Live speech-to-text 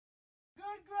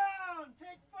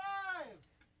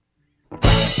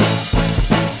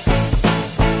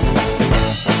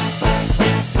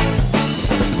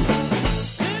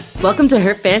Welcome to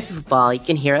Her Fantasy Football. You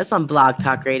can hear us on Blog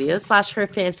Talk Radio /Her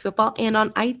Fantasy Football and on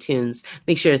iTunes.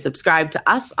 Make sure to subscribe to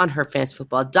us on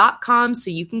herfantasyfootball.com so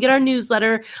you can get our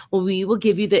newsletter where we will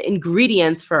give you the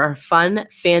ingredients for our fun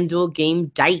FanDuel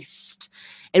game Diced.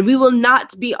 And we will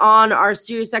not be on our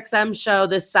SiriusXM show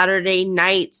this Saturday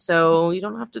night, so you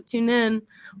don't have to tune in.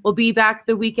 We'll be back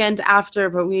the weekend after,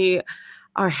 but we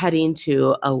are heading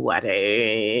to a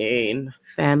wedding.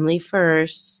 Family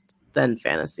first, then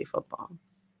fantasy football.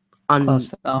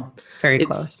 Close though. Very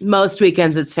close. Most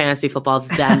weekends it's fantasy football,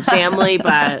 then family,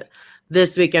 but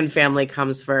this weekend family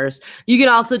comes first. You can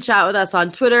also chat with us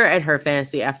on Twitter at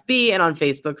HerFantasyFB and on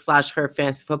Facebook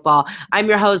 /HerFantasyFootball. I'm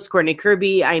your host, Courtney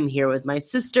Kirby. I'm here with my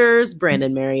sisters,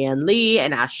 Brandon Marianne Lee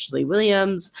and Ashley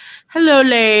Williams. Hello,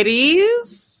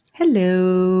 ladies.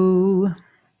 Hello.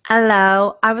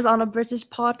 Hello. I was on a British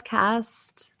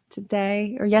podcast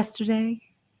today or yesterday.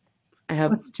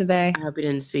 What's today? I hope you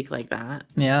didn't speak like that.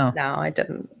 Yeah. No, I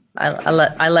didn't. I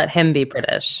let him be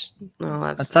British. No,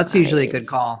 that's nice. Usually a good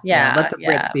call. Yeah. Let the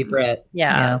Brits be Brit.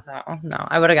 Yeah. No.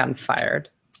 I would have gotten fired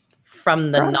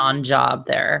from the non-job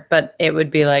there. But it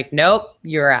would be like, nope,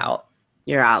 you're out.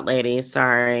 You're out, lady.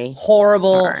 Sorry.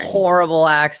 Horrible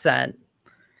accent.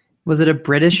 Was it a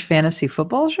British fantasy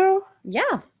football show?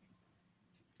 Yeah.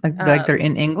 Like they're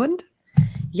in England?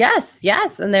 Yes,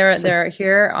 and they're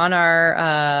here on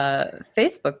our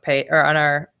Facebook page or on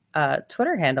our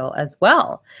Twitter handle as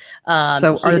well.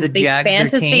 So are the Jags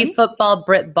Fantasy Football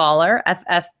Brit Baller,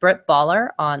 FF Brit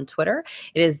Baller on Twitter?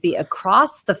 It is the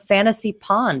Across the Fantasy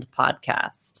Pond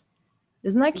podcast.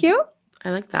 Isn't that cute?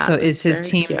 I like that. So is his Very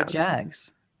team cute. the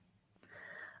Jags?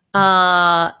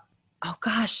 Oh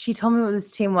gosh, he told me what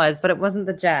his team was, but it wasn't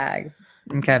the Jags.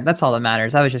 Okay, that's all that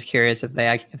matters. I was just curious if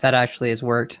that actually has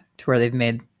worked to where they've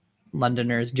made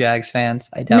Londoners Jags fans.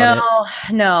 I doubt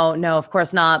it. No, of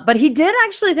course not. But he did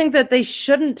actually think that they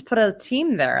shouldn't put a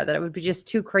team there, that it would be just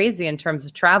too crazy in terms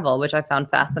of travel, which I found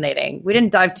fascinating. We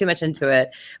didn't dive too much into it,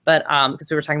 but because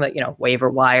we were talking about, waiver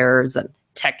wires and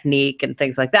technique and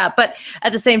things like that. But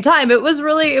at the same time, it was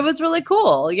really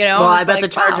cool. Well, I bet the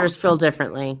Chargers feel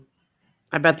differently.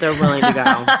 I bet they're willing to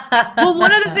go. Well,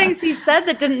 one of the things he said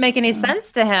that didn't make any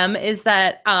sense to him is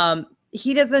that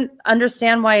he doesn't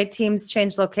understand why teams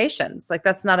change locations. Like,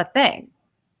 that's not a thing.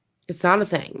 It's not a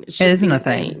thing. It isn't a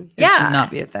thing. It should not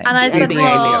be a thing. And I said,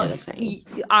 well, a thing.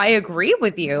 I agree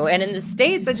with you. And in the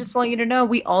States, I just want you to know,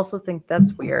 we also think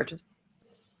that's weird.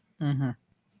 Mm-hmm.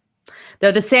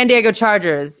 They're the San Diego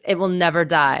Chargers. It will never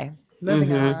die.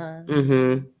 Moving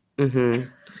on. The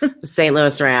St.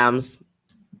 Louis Rams.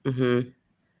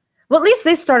 Well, at least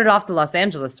they started off the Los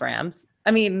Angeles Rams.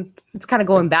 I mean, it's kind of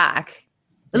going back.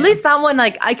 At least that one,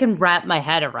 like, I can wrap my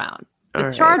head around.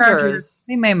 The Chargers,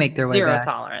 they may make their way back.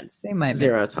 Tolerance. They might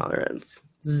Zero tolerance.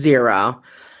 Zero.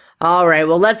 All right.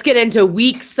 Well, let's get into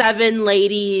week 7,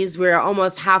 ladies. We're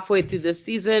almost halfway through the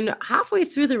season, halfway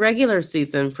through the regular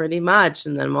season, pretty much.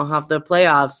 And then we'll have the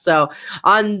playoffs. So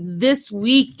on this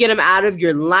week, get them out of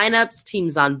your lineups.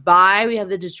 Teams on bye. We have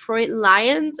the Detroit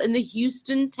Lions and the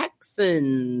Houston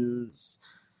Texans.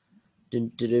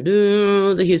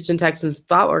 The Houston Texans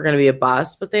thought were going to be a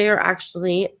bust, but they are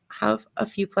actually have a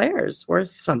few players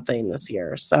worth something this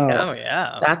year. So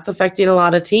that's affecting a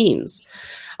lot of teams.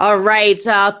 All right,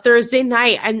 Thursday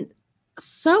night. And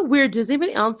so weird. Does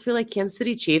anybody else feel like Kansas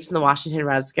City Chiefs and the Washington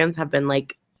Redskins have been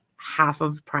like half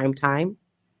of prime time?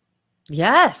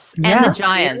 Yes. And the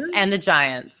Giants. And the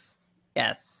Giants.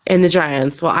 Yes. And the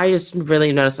Giants. Well, I just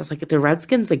really noticed. I was like, the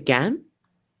Redskins again?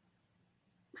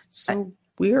 That's so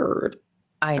weird.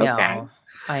 I know. Okay.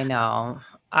 I know.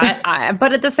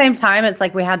 But at the same time, it's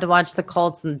like we had to watch the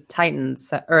Colts and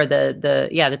Titans, or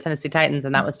the Tennessee Titans,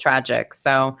 and that was tragic.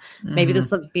 So maybe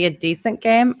this will be a decent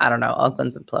game. I don't know.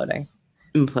 Oakland's imploding.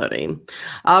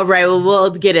 All right. Well, we'll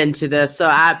get into this. So,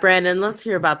 Brandon, let's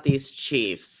hear about these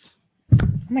Chiefs. Oh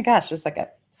my gosh, there's like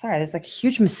a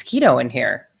huge mosquito in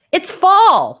here. It's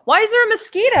fall. Why is there a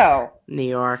mosquito? New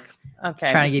York. Okay.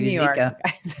 It's trying to give you Zika.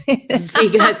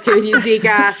 Zika, it's giving you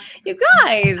Zika. You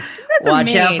guys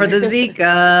watch out for the Zika.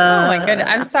 Oh my goodness.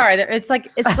 I'm sorry. It's like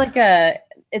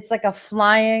a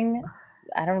flying,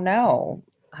 I don't know,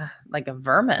 like a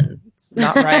vermin. It's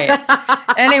not right.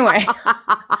 Anyway,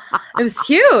 it was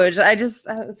huge. It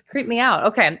was creeped me out.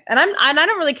 Okay. And I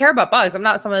don't really care about bugs. I'm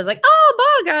not someone who's like,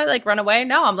 oh, bug, I like run away.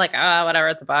 No, I'm like, whatever,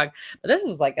 it's a bug. But this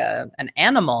was like an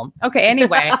animal. Okay.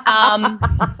 Anyway,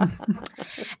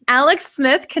 Alex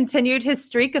Smith continued his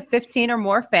streak of 15 or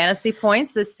more fantasy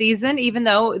points this season, even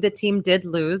though the team did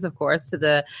lose, of course, to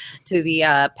the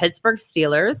Pittsburgh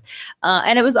Steelers.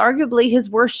 And it was arguably his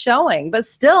worst showing, but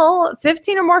still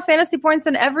 15 or more fantasy points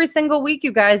in every single single week,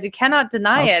 you guys. You cannot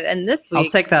deny it. And this week, I'll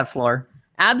take that floor.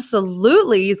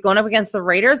 Absolutely. He's going up against the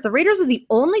Raiders. The Raiders are the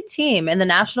only team in the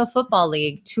National Football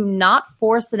League to not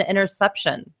force an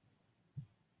interception.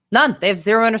 None. They have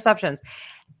 0 interceptions.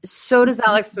 So does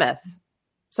Alex Smith.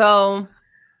 So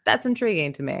that's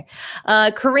intriguing to me.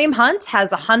 Kareem Hunt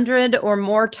has 100 or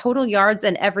more total yards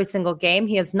in every single game.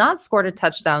 He has not scored a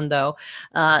touchdown, though,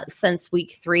 since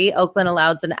week 3. Oakland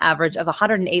allows an average of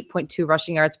 108.2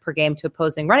 rushing yards per game to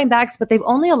opposing running backs, but they've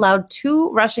only allowed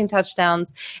 2 rushing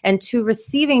touchdowns and 2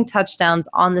 receiving touchdowns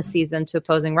on the season to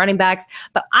opposing running backs.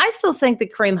 But I still think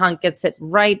that Kareem Hunt gets it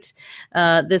right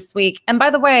this week. And by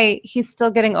the way, he's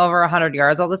still getting over 100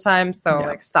 yards all the time. So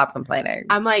like, stop complaining.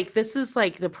 I'm like, this is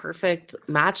like the perfect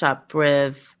matchup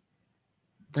with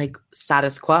like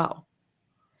status quo.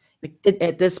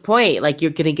 At this point, like, you're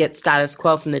going to get status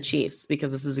quo from the Chiefs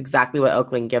because this is exactly what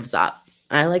Oakland gives up.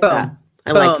 I like that.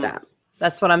 I like that.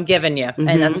 That's what I'm giving you.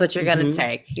 And that's what you're going to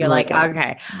take. You're like,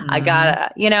 okay, I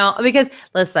got to, because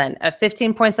listen,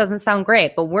 15 points doesn't sound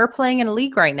great, but we're playing in a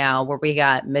league right now where we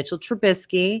got Mitchell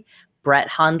Trubisky, Brett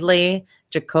Hundley,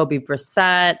 Jacoby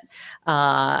Brissett,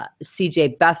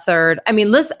 CJ Beathard. I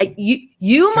mean, listen,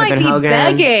 you might be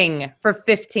begging for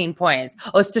 15 points.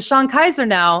 Oh, it's Deshaun Kaiser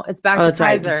now. It's back to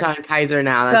Kaiser. Right. Deshaun Kaiser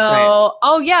now. That's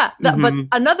right. But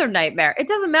another nightmare. It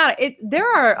doesn't matter. There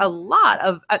are a lot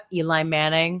of Eli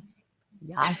Manning.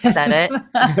 Yeah, I said it.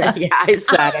 Yeah, I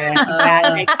said it.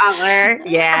 Jay Cutler.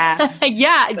 Yeah.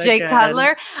 Yeah, so Jay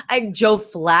Cutler. Joe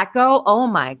Flacco. Oh,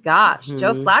 my gosh.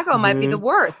 Joe Flacco might be the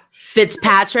worst.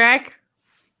 Fitzpatrick.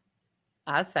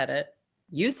 I said it.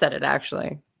 You said it,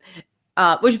 actually.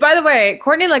 Which, by the way,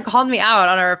 Courtney called me out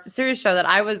on our series show that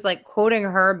I was quoting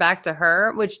her back to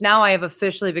her, which now I have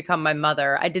officially become my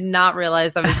mother. I did not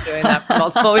realize I was doing that for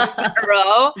multiple weeks in a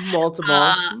row.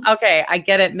 Okay, I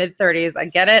get it. Mid-30s. I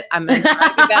get it. I'm going to try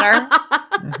to be better.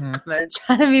 I'm going to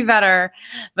try to be better.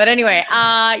 But anyway,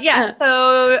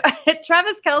 so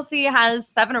Travis Kelce has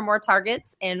 7 or more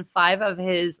targets in 5 of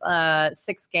his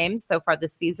 6 games so far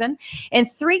this season. In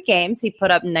 3 games, he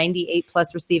put up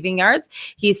 98-plus receiving yards.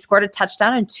 He scored a touchdown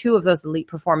in 2 of those elite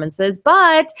performances.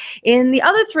 But in the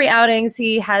other 3 outings,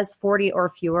 he has 40 or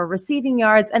fewer receiving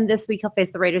yards. And this week, he'll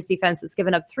face the Raiders defense that's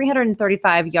given up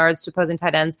 335 yards to opposing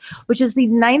tight ends, which is the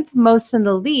 9th most in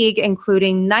the league,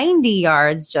 including 90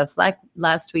 yards, just like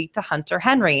last week to Hunter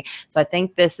Henry. So I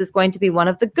think this is going to be one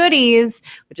of the goodies,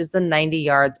 which is the 90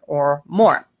 yards or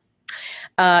more.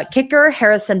 Kicker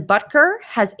Harrison Butker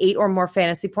has 8 or more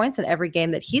fantasy points in every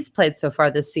game that he's played so far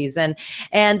this season.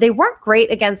 And they weren't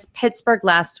great against Pittsburgh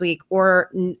last week or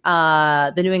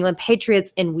the New England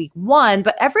Patriots in week 1.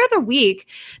 But every other week,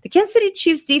 the Kansas City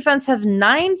Chiefs defense have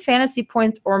 9 fantasy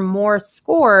points or more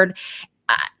scored.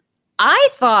 I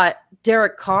thought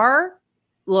Derek Carr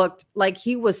looked like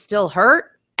he was still hurt.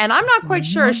 And I'm not quite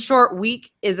sure a short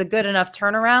week is a good enough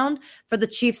turnaround for the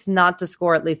Chiefs not to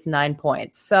score at least 9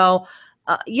 points. So,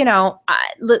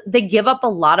 they give up a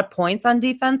lot of points on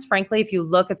defense. Frankly, if you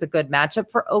look, it's a good matchup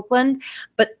for Oakland.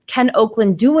 But can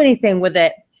Oakland do anything with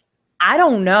it? I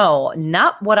don't know.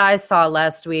 Not what I saw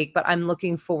last week, but I'm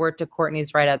looking forward to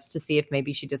Courtney's write-ups to see if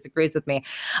maybe she disagrees with me.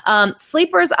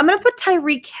 Sleepers, I'm going to put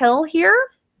Tyreek Hill here.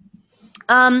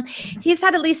 He's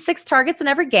had at least 6 targets in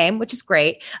every game, which is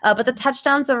great. But the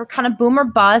touchdowns are kind of boom or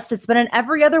bust. It's been an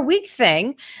every other week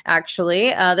thing, actually,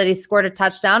 that he scored a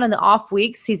touchdown. In the off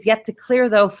weeks, he's yet to clear,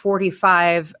 though,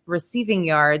 45 receiving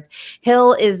yards.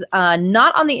 Hill is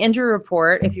not on the injury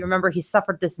report. If you remember, he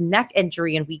suffered this neck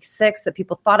injury in week 6 that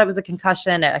people thought it was a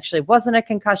concussion. It actually wasn't a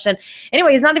concussion.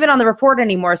 Anyway, he's not even on the report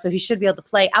anymore, so he should be able to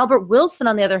play. Albert Wilson,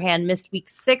 on the other hand, missed week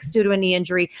 6 due to a knee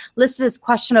injury, listed as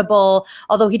questionable,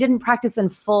 although he didn't practice in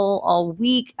full all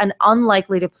week and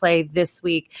unlikely to play this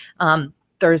week,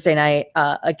 Thursday night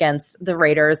against the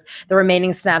Raiders. The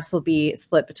remaining snaps will be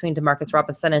split between Demarcus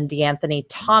Robinson and DeAnthony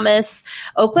Thomas.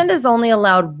 Oakland has only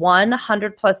allowed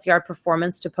 100-plus yard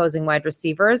performance to opposing wide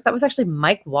receivers. That was actually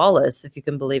Mike Wallace, if you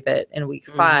can believe it, in week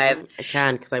 5. I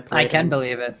can, because I played. I can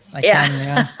believe it. I can,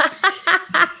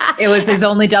 yeah. It was his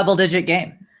only double-digit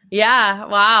game. Yeah.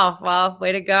 Wow. Well,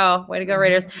 way to go. Way to go,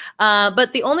 Raiders.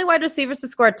 But the only wide receivers to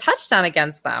score a touchdown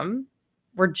against them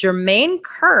were Jermaine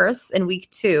Kearse in week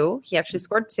 2. He actually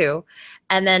scored 2.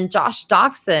 And then Josh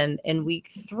Doxson in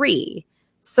week 3.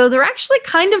 So they're actually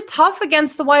kind of tough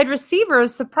against the wide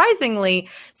receivers, surprisingly.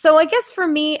 So I guess for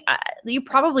me, you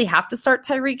probably have to start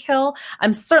Tyreek Hill.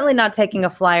 I'm certainly not taking a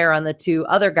flyer on the 2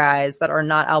 other guys that are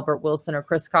not Albert Wilson or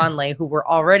Chris Conley, who were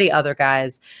already other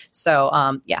guys. So,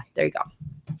 there you go.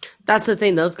 That's the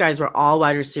thing. Those guys were all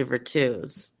wide receiver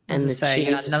 2s. And the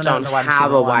Chiefs none don't of the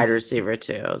have a wide receiver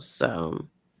 2. So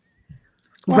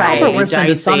Albert Winston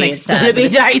to some extent. It's going to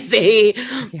be dicey.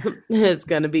 It's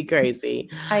going to be crazy.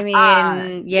 I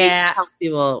mean, yeah. Kelsey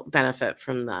will benefit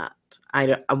from that.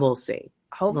 We'll see.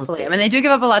 Hopefully. We'll see. I mean, they do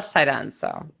give up a lot to tight ends,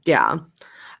 so. Yeah.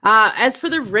 As for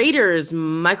the Raiders,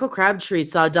 Michael Crabtree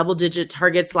saw double-digit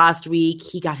targets last week.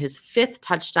 He got his 5th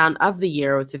touchdown of the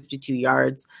year with 52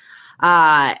 yards.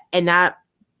 And that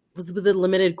was with a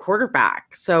limited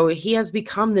quarterback. So he has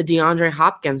become the DeAndre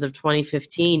Hopkins of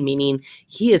 2015, meaning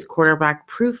he is quarterback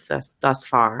proof thus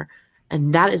far.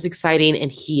 And that is exciting,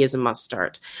 and he is a must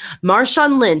start.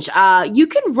 Marshawn Lynch, you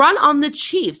can run on the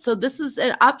Chiefs. So this is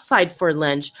an upside for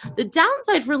Lynch. The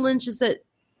downside for Lynch is that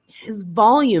his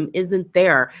volume isn't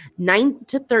there. 9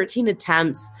 to 13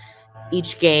 attempts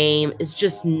each game is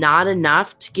just not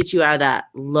enough to get you out of that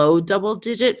low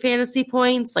double-digit fantasy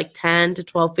points, like 10 to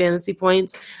 12 fantasy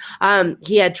points.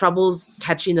 He had troubles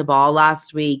catching the ball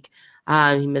last week.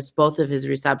 He missed both of his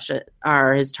his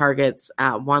targets.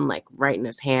 One like right in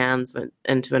his hands, went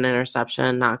into an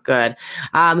interception. Not good.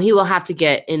 He will have to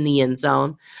get in the end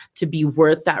zone to be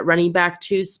worth that running back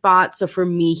 2 spot. So for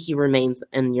me, he remains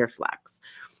in your flex.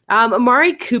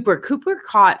 Amari Cooper. Cooper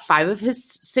caught 5 of his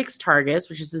 6 targets,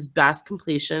 which is his best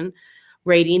completion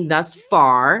rating thus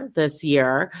far this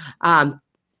year.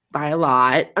 By a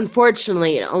lot.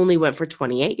 Unfortunately, it only went for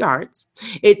 28 yards.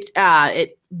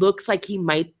 It looks like he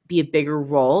might be a bigger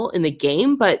role in the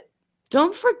game, but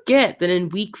don't forget that in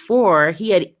week 4, he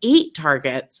had 8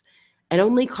 targets and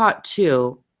only caught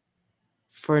 2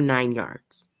 for 9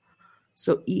 yards.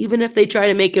 So even if they try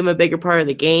to make him a bigger part of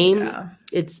the game,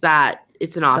 it's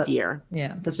an off year.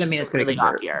 Yeah, doesn't mean it's going to be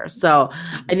off year. So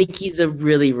I think he's a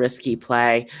really risky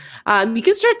play. You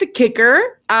can start the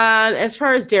kicker. As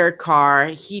far as Derek Carr,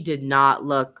 he did not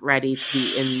look ready to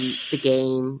be in the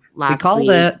game last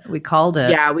week. We called it.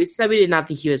 Yeah, we said we did not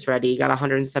think he was ready. He got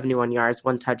 171 yards,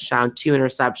 1 touchdown, 2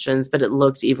 interceptions, but it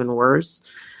looked even worse.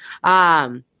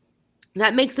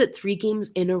 That makes it 3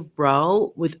 games in a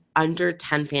row with under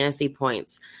 10 fantasy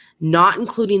points, not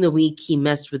including the week he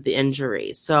missed with the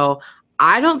injury. So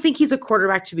I don't think he's a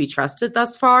quarterback to be trusted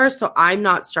thus far, so I'm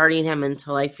not starting him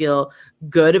until I feel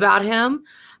good about him,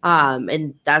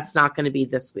 and that's not going to be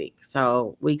this week.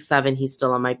 So week 7, he's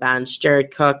still on my bench.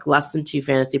 Jared Cook, less than 2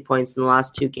 fantasy points in the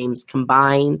last 2 games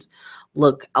combined.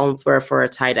 Look elsewhere for a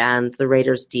tight end. The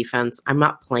Raiders defense, I'm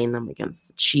not playing them against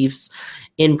the Chiefs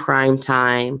in prime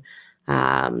time.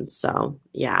 So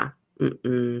yeah.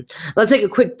 Let's take a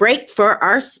quick break for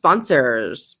our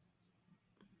sponsors.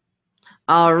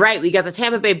 All right, we got the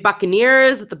Tampa Bay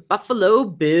Buccaneers at the Buffalo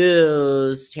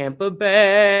Bills. Tampa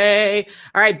Bay.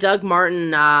 All right, Doug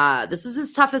Martin. This is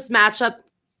his toughest matchup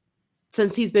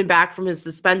since he's been back from his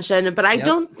suspension. But I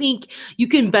don't think you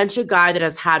can bench a guy that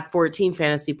has had 14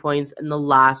 fantasy points in the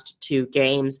last 2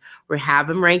 games. We have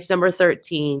him ranked number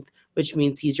 13th, which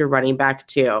means he's your running back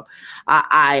too.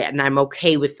 I'm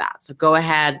okay with that. So go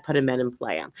ahead, put him in and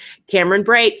play him. Cameron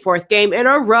Brate, 4th game in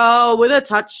a row with a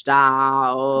touchdown.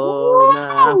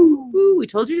 We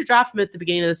told you to draft him at the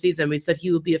beginning of the season. We said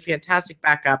he would be a fantastic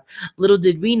backup. Little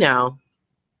did we know,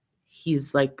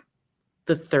 he's like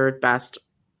the 3rd best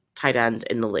tight end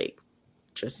in the league.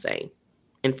 Just saying.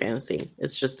 In fantasy.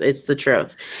 It's the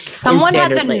truth. Someone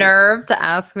had the nerve to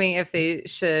ask me if they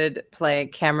should play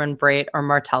Cameron Brate or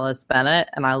Martellus Bennett,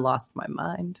 and I lost my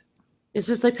mind. It's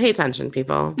just like, pay attention,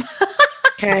 people.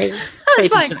 Okay? Pay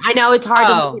attention. I know it's hard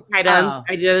to look at tight ends.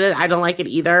 I did it. I don't like it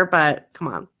either, but come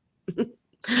on.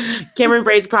 Cameron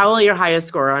Brate's probably your highest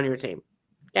scorer on your team.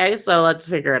 Okay, so let's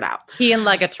figure it out. He and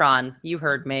Legatron. You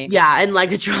heard me. Yeah, and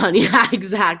Legatron. Yeah,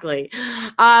 exactly.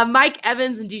 Mike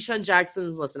Evans and Deshaun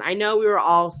Jackson. Listen, I know we were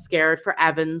all scared for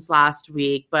Evans last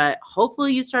week, but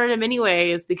hopefully you started him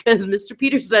anyways because Mr.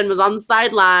 Peterson was on the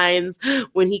sidelines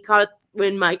when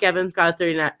Mike Evans got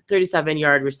a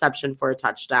 37-yard reception for a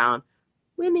touchdown.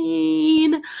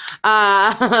 Winning.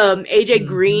 AJ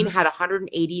Green had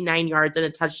 189 yards and a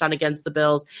touchdown against the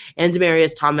Bills, and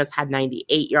Demaryius Thomas had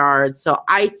 98 yards. So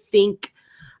I think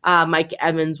Mike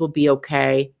Evans will be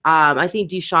okay. I think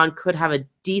Deshaun could have a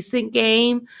decent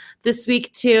game this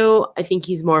week too. I think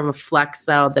he's more of a flex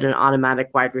though than an automatic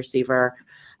wide receiver.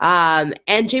 And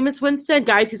Jameis Winston,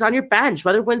 guys, he's on your bench.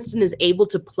 Whether Winston is able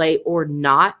to play or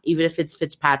not, even if it's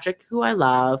Fitzpatrick, who I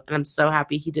love, and I'm so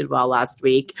happy he did well last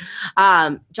week.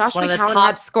 Josh One of the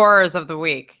top scorers of the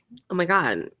week. Oh, my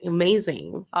God.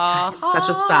 Amazing. He's such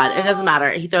a stud. It doesn't matter.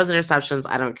 He throws interceptions.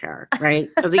 I don't care, right?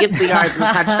 Because he gets the yards and the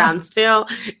touchdowns, too.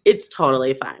 It's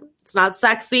totally fine. It's not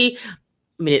sexy.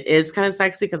 I mean, it is kind of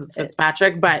sexy because it's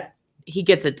Fitzpatrick, but he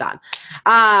gets it done.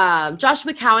 Josh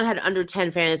McCown had under 10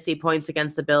 fantasy points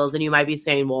against the Bills, and you might be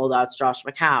saying, well, that's Josh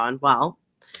McCown. Well,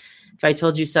 if I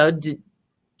told you so,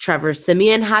 Trevor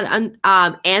Siemian had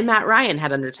and Matt Ryan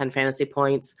had under 10 fantasy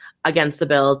points against the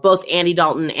Bills. Both Andy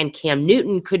Dalton and Cam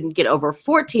Newton couldn't get over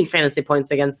 14 fantasy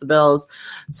points against the Bills.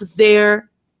 So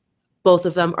both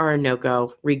of them are a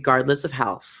no-go, regardless of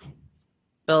health.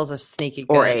 Bills are sneaky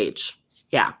good. Or age.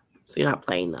 Yeah. So you're not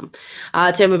playing them.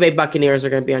 Tampa Bay Buccaneers are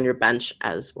going to be on your bench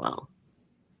as well.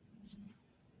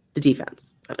 The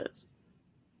defense, that is.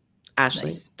 Ashley,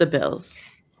 nice. The Bills.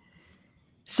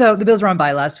 So the Bills were on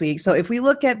bye last week. So if we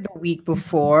look at the week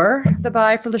before the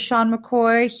bye for LaShawn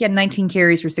McCoy, he had 19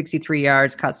 carries for 63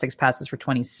 yards, caught 6 passes for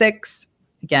 26.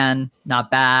 Again, not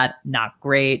bad, not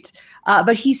great.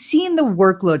 But he's seen the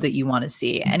workload that you want to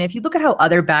see. And if you look at how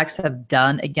other backs have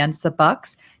done against the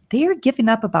Bucs, they are giving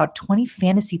up about 20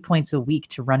 fantasy points a week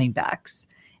to running backs.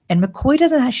 And McCoy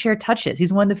doesn't share touches.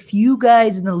 He's one of the few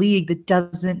guys in the league that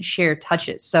doesn't share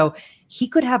touches. So he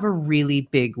could have a really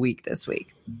big week this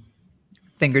week.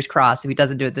 Fingers crossed. If he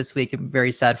doesn't do it this week, I'm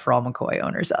very sad for all McCoy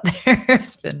owners out there.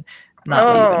 It's been not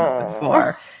what you've been hoping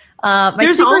for.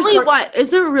 There's only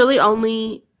is there really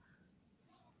only?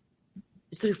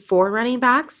 Is there 4 running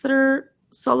backs that are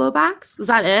solo backs? Is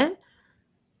that it?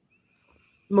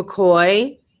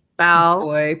 McCoy, Bell,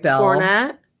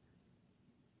 Fournette,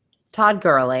 Todd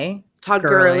Gurley,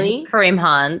 Kareem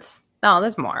Hunt. No,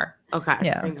 there's more. Okay.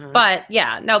 Yeah.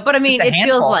 But I mean, it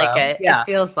feels like it. Yeah. It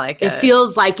feels like it. It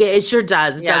feels like it. It sure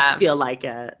does. It does feel like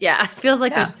it. Yeah. It feels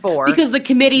like there's 4. Because the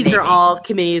committees are all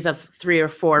committees of 3 or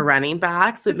 4 running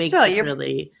backs. It makes it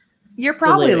really. You're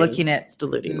probably looking at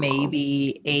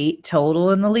maybe 8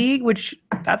 total in the league, which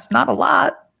that's not a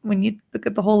lot when you look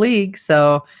at the whole league.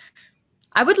 So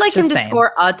I would like him to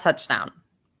score a touchdown.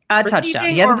 A touchdown.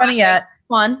 He hasn't done it yet.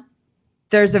 One.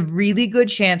 There's a really good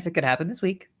chance it could happen this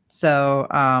week. So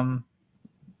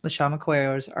LaShawn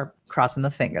McCoy are crossing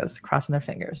their fingers.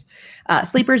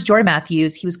 Sleepers, Jordan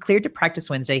Matthews. He was cleared to practice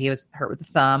Wednesday. He was hurt with the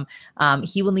thumb.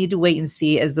 He will need to wait and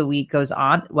see as the week goes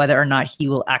on whether or not he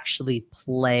will actually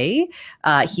play.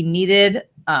 He's needed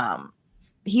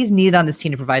on this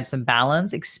team to provide some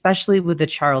balance, especially with the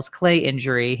Charles Clay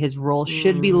injury. His role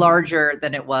should be larger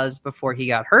than it was before he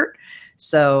got hurt.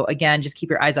 So again, just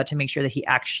keep your eyes out to make sure that he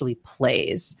actually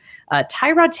plays.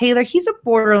 Tyrod Taylor, he's a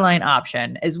borderline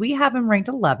option as we have him ranked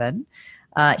 11.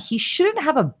 He shouldn't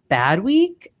have a bad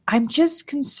week. I'm just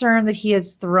concerned that he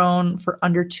has thrown for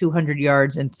under 200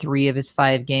 yards in 3 of his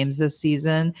 5 games this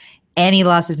season, and he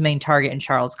lost his main target in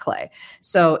Charles Clay.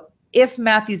 So if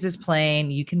Matthews is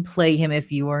playing, you can play him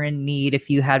if you are in need. If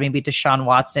you had maybe Deshaun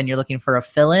Watson, you're looking for a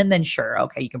fill-in, then sure,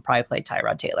 okay, you can probably play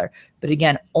Tyrod Taylor. But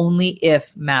again, only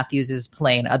if Matthews is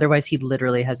playing. Otherwise, he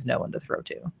literally has no one to throw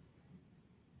to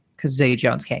because Zay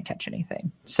Jones can't catch anything.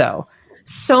 So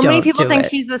many people think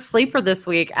he's a sleeper this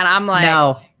week, and I'm like,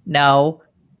 no.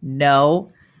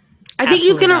 I think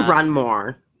he's going to run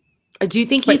more. I do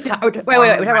think he's. We're talking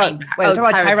about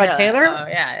Tyrod Taylor. Oh,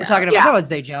 yeah. We're talking about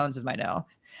Zay Jones is my no.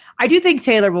 I do think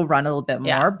Taylor will run a little bit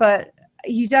more, but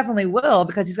he definitely will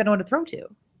because he's got no one to throw to.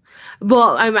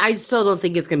 Well, I still don't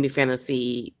think it's going to be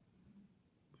fantasy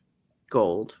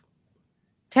gold.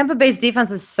 Tampa Bay's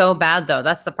defense is so bad, though.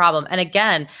 That's the problem. And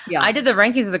again, I did the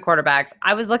rankings of the quarterbacks.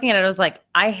 I was looking at it. I was like,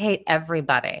 I hate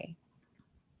everybody.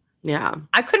 Yeah.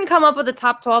 I couldn't come up with a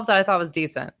top 12 that I thought was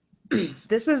decent.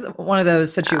 This is one of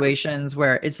those situations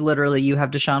where it's literally you have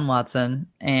Deshaun Watson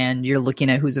and you're looking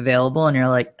at who's available and you're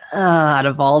like, out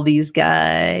of all these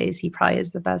guys, he probably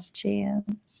has the best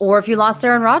chance. Or if you lost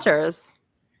Aaron Rodgers.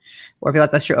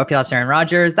 That's true. Or if you lost Aaron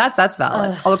Rodgers, that's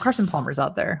valid. Although Carson Palmer's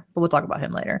out there, but we'll talk about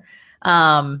him later.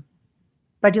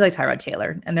 But I do like Tyrod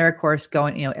Taylor. And they're, of course,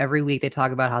 going, every week they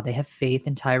talk about how they have faith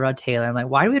in Tyrod Taylor. I'm like,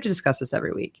 why do we have to discuss this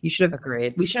every week? You should have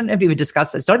agreed. We shouldn't have to even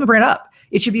discuss this. Don't even bring it up.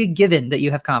 It should be a given that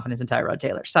you have confidence in Tyrod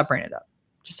Taylor. Stop bringing it up.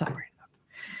 Just stop bringing it up.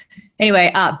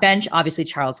 Anyway, bench, obviously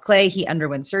Charles Clay. He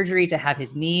underwent surgery to have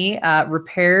his knee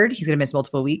repaired. He's going to miss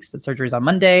multiple weeks. The surgery is on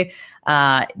Monday.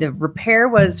 The repair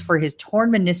was for his torn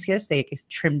meniscus. They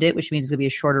trimmed it, which means it's going to be a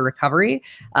shorter recovery.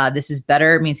 This is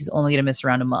better. It means he's only going to miss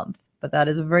around a month. But that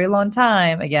is a very long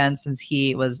time, again, since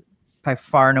he was by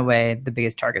far and away the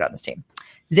biggest target on this team.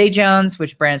 Zay Jones,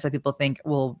 which Brandon said people think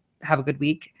will have a good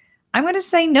week. I'm going to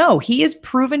say no. He is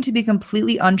proven to be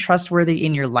completely untrustworthy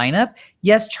in your lineup.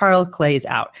 Yes, Charles Clay is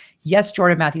out. Yes,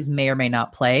 Jordan Matthews may or may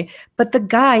not play. But the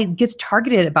guy gets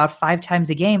targeted about 5 times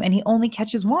a game, and he only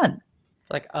catches 1.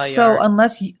 So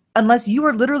unless you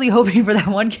are literally hoping for that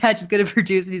one catch is going to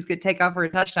produce and he's going to take off for a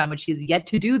touchdown, which he's yet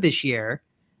to do this year,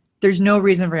 there's no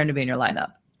reason for him to be in your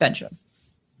lineup. Bench him.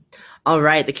 All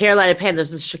right. The Carolina Panthers,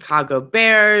 the Chicago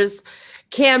Bears.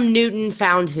 Cam Newton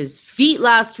found his feet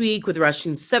last week with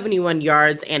rushing 71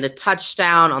 yards and a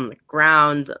touchdown on the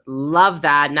ground. Love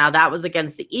that. Now, that was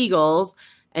against the Eagles.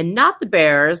 and not the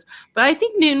Bears. But I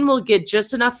think Newton will get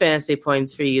just enough fantasy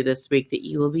points for you this week that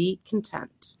you will be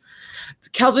content.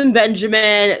 Kelvin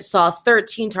Benjamin saw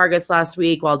 13 targets last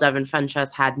week, while Devin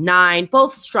Funchess had 9.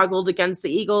 Both struggled against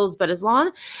the Eagles, but as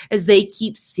long as they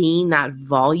keep seeing that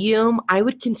volume, I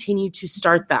would continue to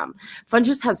start them.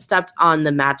 Funchess has stepped on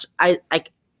the match.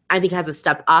 I think has a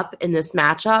step up in this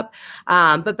matchup,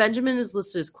 but Benjamin is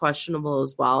listed as questionable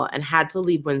as well and had to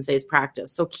leave Wednesday's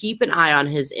practice. So keep an eye on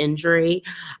his injury.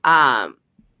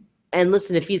 And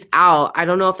listen, if he's out, I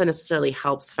don't know if that necessarily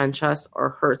helps Funchess or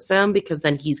hurts him, because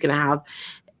then he's going to have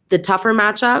the tougher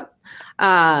matchup.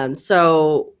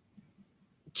 So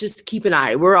just keep an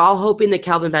eye. We're all hoping that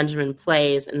Kelvin Benjamin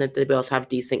plays and that they both have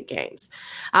decent games.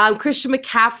 Christian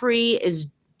McCaffrey is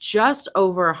just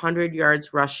over 100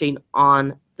 yards rushing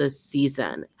on the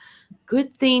season.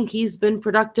 Good thing he's been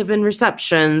productive in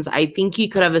receptions. I think he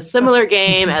could have a similar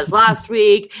game as last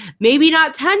week. Maybe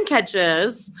not 10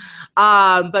 catches,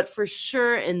 but for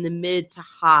sure in the mid to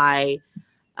high,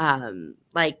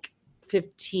 like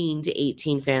 15 to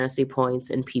 18 fantasy points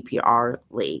in PPR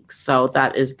leagues. So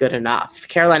that is good enough.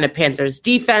 Carolina Panthers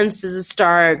defense is a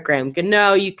start. Graham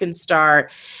Gano, you can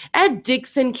start. Ed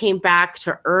Dixon came back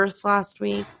to earth last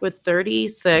week with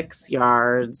 36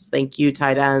 yards. Thank you,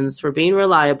 tight ends, for being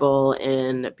reliable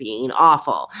and being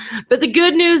awful. But the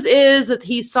good news is that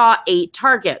he saw 8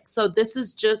 targets. So this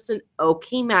is just an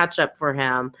okay matchup for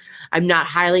him. I'm not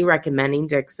highly recommending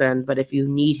Dixon, but if you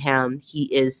need him, he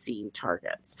is seeing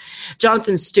targets.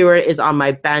 Jonathan Stewart is on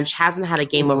my bench, hasn't had a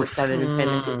game over 7 in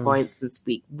fantasy points since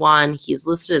week 1. He's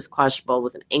listed as questionable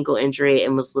with an ankle injury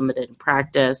and was limited in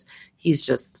practice. He's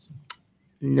just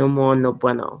no more, no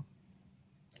bueno.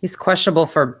 He's questionable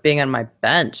for being on my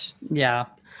bench. Yeah.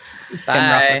 It's getting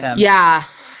rough with him.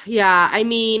 Yeah. I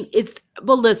mean,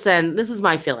 listen, this is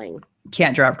my feeling.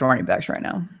 Can't draft running backs right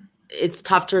now. It's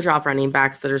tough to drop running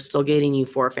backs that are still getting you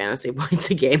 4 fantasy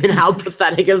points a game. And how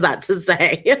pathetic is that to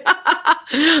say?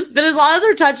 But as long as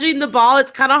they're touching the ball,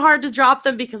 it's kind of hard to drop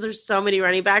them because there's so many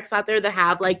running backs out there that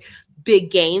have like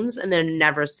big games and they're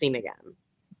never seen again.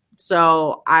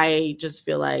 So I just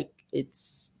feel like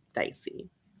it's dicey.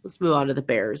 Let's move on to the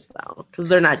Bears, though, because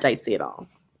they're not dicey at all.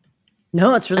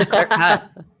 No, it's really clear cut.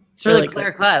 It's really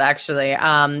clear cut, actually.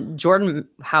 Jordan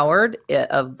Howard,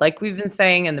 like we've been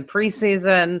saying in the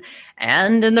preseason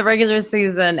and in the regular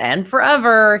season and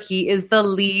forever, he is the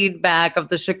lead back of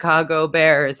the Chicago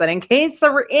Bears. And in case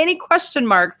there were any question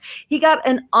marks, he got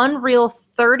an unreal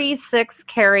 36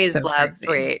 carries last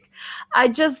week.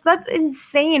 That's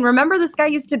insane. Remember, this guy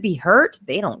used to be hurt.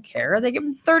 They don't care. They give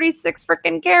him 36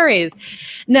 freaking carries.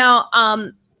 Now,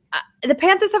 the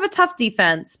Panthers have a tough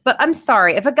defense, but I'm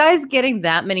sorry. If a guy's getting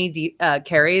that many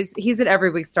carries, he's an every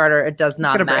week starter. It does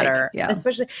not matter. Yeah.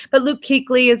 Especially, but Luke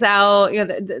Kuechly is out. You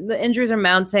know, the injuries are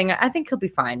mounting. I think he'll be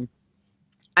fine.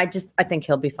 I think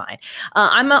he'll be fine.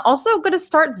 I'm also going to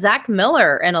start Zach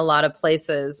Miller in a lot of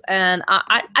places. And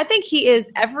I think he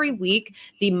is every week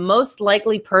the most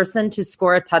likely person to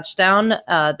score a touchdown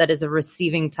that is a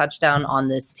receiving touchdown on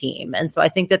this team. And so I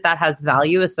think that has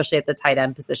value, especially at the tight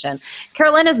end position.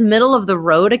 Carolina's middle of the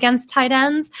road against tight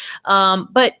ends.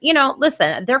 But,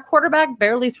 listen, their quarterback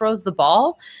barely throws the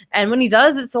ball. And when he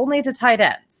does, it's only to tight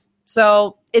ends.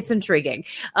 So it's intriguing.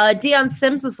 Deion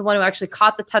Sims was the one who actually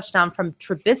caught the touchdown from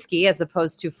Trubisky as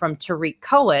opposed to from Tariq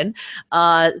Cohen.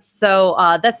 So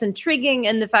that's intriguing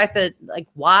in the fact that,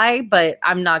 why? But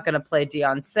I'm not going to play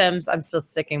Deion Sims. I'm still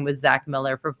sticking with Zach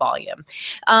Miller for volume.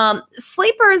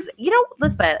 Sleepers,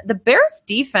 listen, the Bears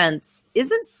defense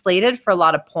isn't slated for a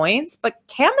lot of points, but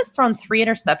Cam has thrown 3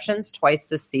 interceptions twice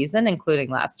this season, including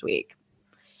last week.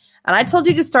 And I told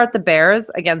you to start the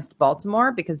Bears against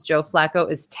Baltimore because Joe Flacco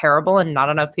is terrible and not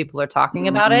enough people are talking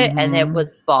about it. And it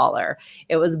was baller.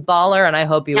 And I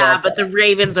hope you will. Yeah, but the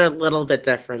Ravens are a little bit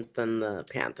different than the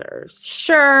Panthers.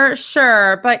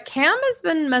 Sure. But Cam has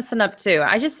been messing up too.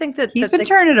 I just think that he's been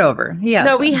turning it over. He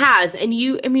has. And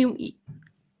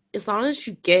as long as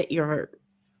you get your,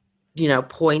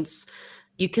 points,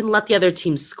 you can let the other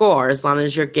team score as long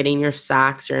as you're getting your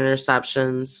sacks, your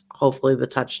interceptions, hopefully the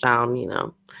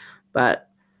touchdown, but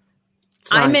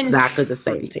it's not exactly the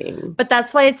same team. But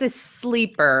that's why it's a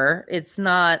sleeper. It's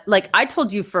not I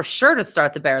told you for sure to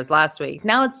start the Bears last week.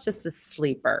 Now it's just a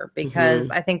sleeper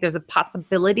because I think there's a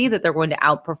possibility that they're going to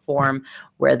outperform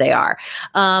where they are.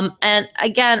 And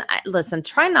again, listen,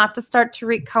 try not to start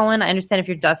Tariq Cohen. I understand if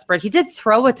you're desperate. He did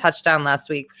throw a touchdown last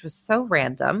week, which was so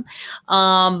random.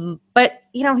 But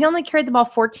he only carried the ball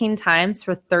 14 times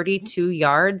for 32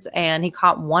 yards, and he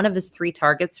caught one of his 3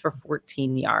 targets for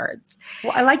 14 yards.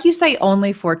 Well, I like you say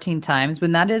only 14 times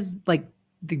when that is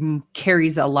the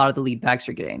carries a lot of the lead backs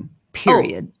are getting,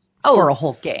 period. for a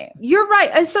whole game. You're right.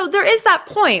 And so there is that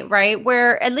point, right,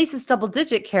 where at least it's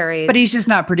double-digit carries. But he's just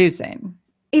not producing.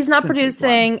 He's not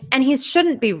producing, and he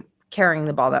shouldn't be carrying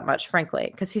the ball that much, frankly,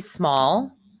 because he's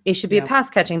small. He should be a pass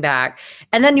catching back.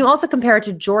 And then you also compare it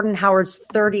to Jordan Howard's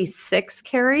 36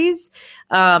 carries.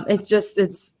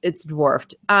 It's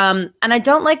dwarfed. And I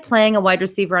don't like playing a wide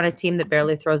receiver on a team that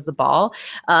barely throws the ball.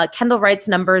 Kendall Wright's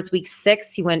numbers, week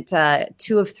 6, he went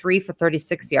 2 of 3 for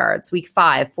 36 yards. Week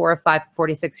 5, 4 of 5 for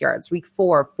 46 yards. Week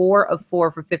 4, 4 of 4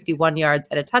 for 51 yards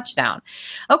and a touchdown.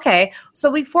 Okay,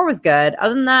 so week 4 was good.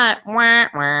 Other than that, wah,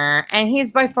 wah, and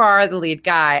he's by far the lead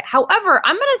guy. However,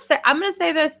 I'm gonna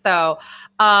say this though.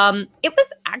 It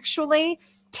was actually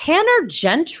Tanner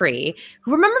Gentry,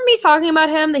 who, remember me talking about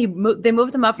him? They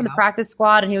moved him up from the practice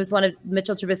squad, and he was one of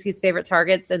Mitchell Trubisky's favorite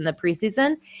targets in the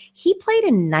preseason. He played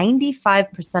in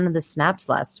 95% of the snaps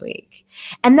last week.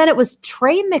 And then it was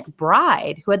Trey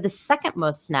McBride, who had the second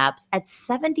most snaps at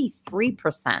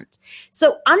 73%.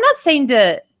 So I'm not saying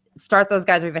to start those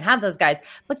guys or even have those guys,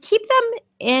 but keep them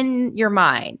in your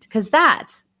mind, because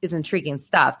that is intriguing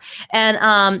stuff. And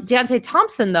Deontay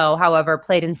Thompson, though, however,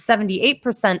 played in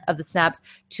 78% of the snaps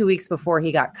 2 weeks before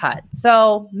he got cut.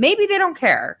 So maybe they don't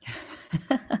care.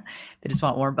 They just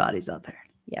want warm bodies out there.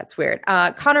 Yeah, it's weird.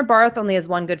 Connor Barth only has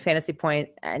one good fantasy point,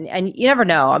 and you never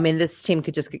know. I mean, this team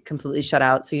could just get completely shut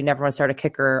out, so you never want to start a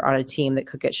kicker on a team that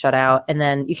could get shut out. And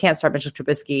then you can't start Mitchell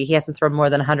Trubisky. He hasn't thrown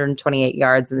more than 128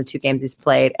 yards in the 2 games he's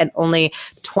played, and only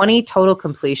 20 total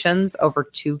completions over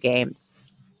 2 games.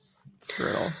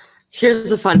 Brutal.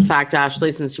 Here's a fun fact,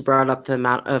 Ashley, since you brought up the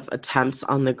amount of attempts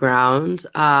on the ground.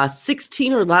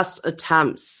 16 or less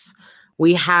attempts.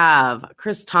 We have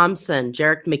Chris Thompson,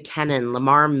 Jerick McKinnon,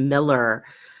 Lamar Miller,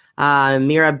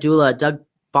 Mir Abdullah,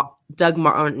 Doug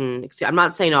Martin. I'm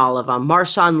not saying all of them.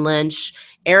 Marshawn Lynch,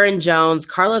 Aaron Jones,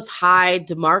 Carlos Hyde,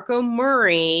 DeMarco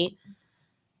Murray,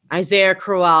 Isaiah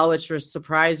Crowell, which was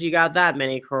surprised you got that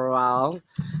many Crowell.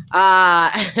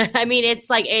 I mean, it's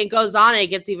like it goes on and it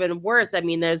gets even worse. I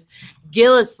mean, there's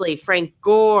Gillislee, Frank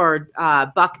Gore,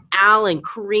 Buck Allen,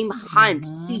 Kareem Hunt,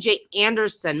 CJ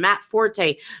Anderson, Matt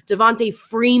Forte, Devontae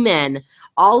Freeman.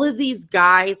 All of these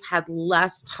guys had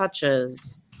less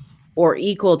touches or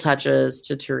equal touches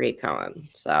to Tariq Cohen.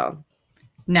 So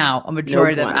now, a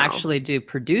majority of them actually do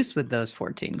produce with those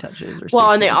 14 touches. Or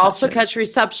well, and they also catch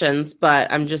receptions,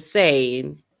 but I'm just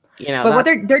saying, you know. But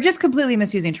they're just completely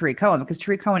misusing Tariq Cohen, because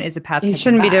Tariq Cohen is a pass catching back. He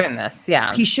shouldn't be doing this,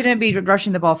 yeah. He shouldn't be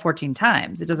rushing the ball 14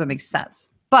 times. It doesn't make sense.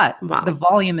 But the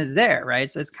volume is there,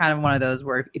 right? So it's kind of one of those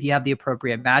where if you have the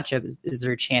appropriate matchup, is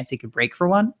there a chance he could break for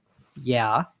one?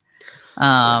 Yeah.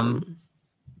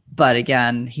 But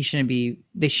again, they shouldn't be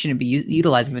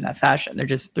utilizing him in that fashion. They're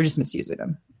just misusing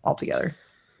him altogether.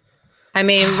 I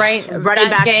mean, running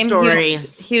back game, story.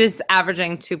 he was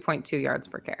averaging 2.2 yards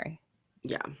per carry.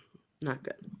 Yeah, not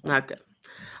good. Not good.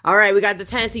 All right, we got the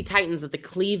Tennessee Titans at the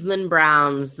Cleveland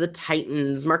Browns. The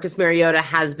Titans. Marcus Mariota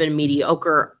has been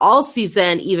mediocre all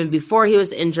season, even before he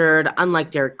was injured.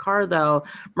 Unlike Derek Carr, though,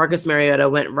 Marcus Mariota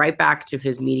went right back to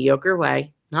his mediocre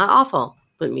way. Not awful,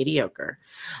 but mediocre.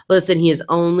 Listen, he is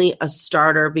only a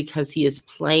starter because he is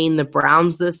playing the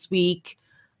Browns this week.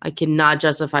 I cannot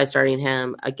justify starting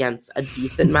him against a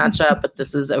decent matchup, but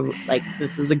this is a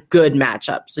good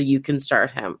matchup, so you can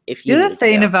start him if you. The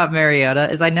thing about Mariota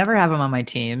is I never have him on my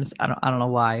teams. I don't know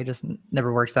why. It just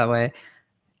never works that way.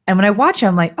 And when I watch him,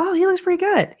 I'm like, oh, he looks pretty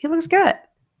good. He looks good. And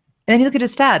then you look at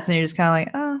his stats, and you're just kind of like,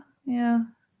 oh, yeah,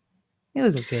 he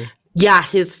was okay. Yeah,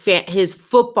 his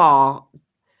football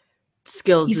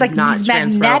skills he's does not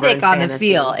transfer magnetic over on fantasy. the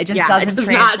field. It just does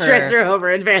not transfer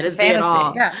over in fantasy at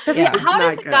all. Yeah, because how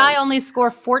does a guy only score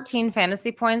 14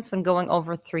 fantasy points when going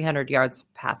over 300 yards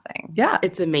passing? Yeah,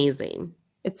 it's amazing.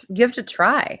 You have to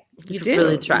try. You do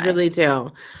really try. You really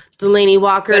do. Delaney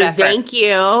Walker, thank you.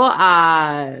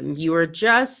 You were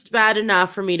just bad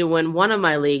enough for me to win one of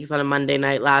my leagues on a Monday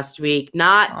night last week.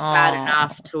 Not bad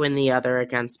enough to win the other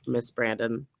against Miss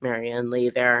Brandon Marion Lee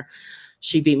there.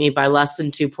 She beat me by less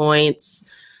than 2 points.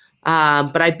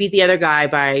 But I beat the other guy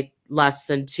by less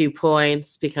than 2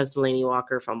 points because Delaney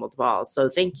Walker fumbled the ball. So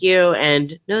thank you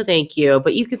and no thank you.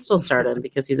 But you can still start him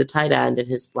because he's a tight end and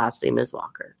his last name is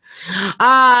Walker.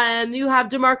 You have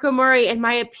DeMarco Murray. In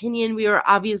my opinion, we are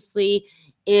obviously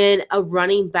in a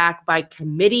running back by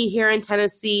committee here in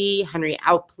Tennessee. Henry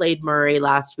outplayed Murray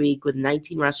last week with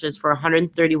 19 rushes for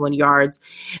 131 yards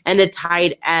and a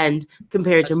tight end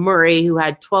compared to Murray, who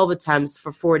had 12 attempts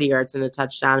for 40 yards and a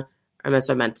touchdown. Or that's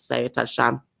what I meant to say, a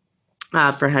touchdown.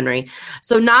 for Henry.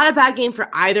 So not a bad game for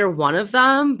either one of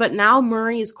them, but now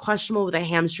Murray is questionable with a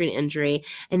hamstring injury,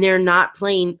 and they're not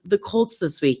playing the Colts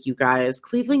this week, you guys.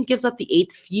 Cleveland gives up the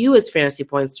 8th fewest fantasy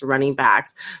points to running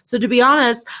backs. So to be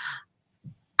honest,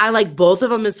 I like both of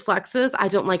them as flexes. I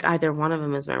don't like either one of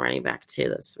them as my running back too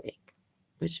this week,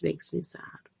 which makes me sad.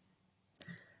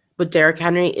 But Derrick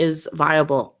Henry is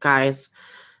viable, guys.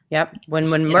 Yep. When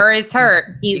Murray's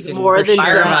hurt, he's more than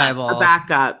just a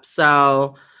backup.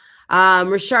 So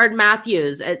Rishard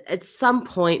Matthews, at some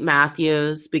point,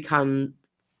 Matthews becomes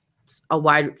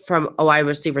from a wide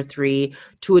receiver 3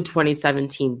 to a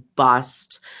 2017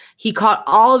 bust. He caught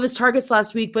all of his targets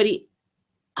last week, but he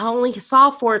only saw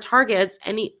 4 targets,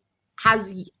 and he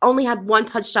has only had 1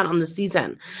 touchdown on the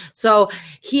season. So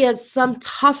he has some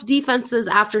tough defenses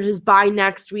after his bye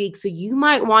next week. So you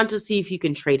might want to see if you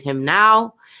can trade him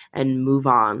now and move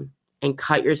on and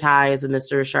cut your ties with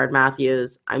Mr. Rishard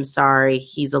Matthews. I'm sorry.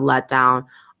 He's a letdown.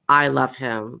 I love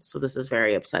him. So this is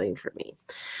very upsetting for me.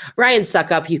 Ryan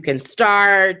Suckup, you can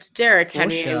start. Derrick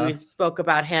Henry, we spoke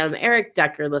about him. Eric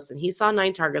Decker, listen, he saw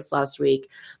 9 targets last week,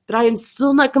 but I am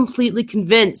still not completely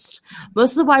convinced.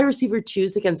 Most of the wide receiver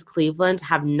 2s against Cleveland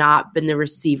have not been the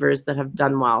receivers that have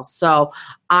done well. So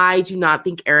I do not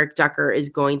think Eric Decker is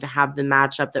going to have the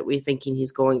matchup that we're thinking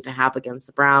he's going to have against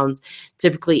the Browns.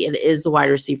 Typically, it is the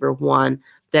wide receiver 1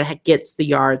 that gets the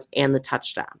yards and the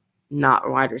touchdown, not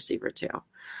wide receiver 2.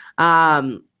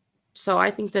 So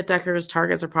I think that Decker's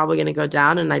targets are probably going to go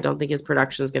down, and I don't think his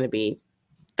production is going to be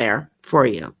there for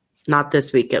you. Not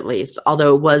this week, at least.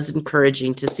 Although it was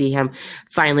encouraging to see him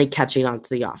finally catching on to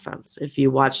the offense. If you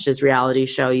watched his reality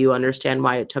show, you understand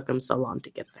why it took him so long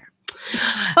to get there.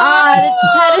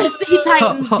 Tennessee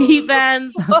Titans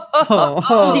defense.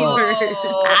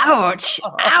 Ouch.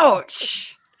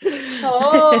 Ouch.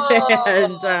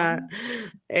 And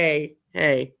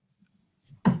hey.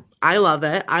 I love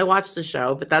it. I watch the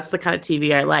show, but that's the kind of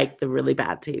TV I like, the really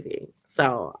bad TV.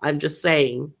 So I'm just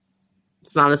saying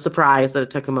it's not a surprise that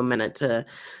it took him a minute to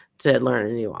learn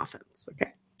a new offense.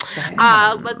 Okay.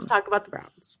 Let's talk about the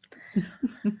Browns.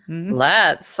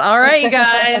 Let's. All right, you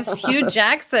guys. Hugh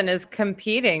Jackson is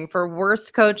competing for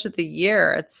worst coach of the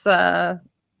year. It's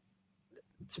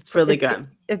really good.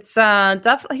 It's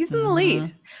definitely he's in the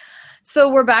lead. So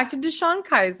we're back to Deshaun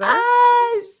Kaiser.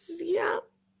 Yeah.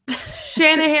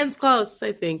 Shanahan's close,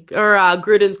 I think. Or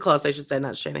Gruden's close, I should say.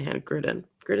 Not Shanahan, Gruden.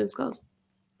 Gruden's close.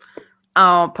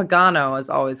 Oh, Pagano is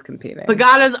always competing.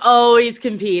 Pagano's always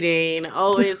competing.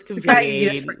 Always competing. Guys, you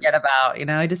just forget about, he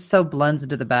just so blends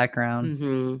into the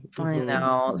background. I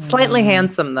know. Slightly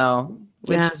handsome, though,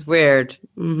 which is weird.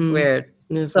 It's weird.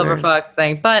 Silver Fox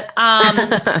thing. But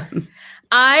listen,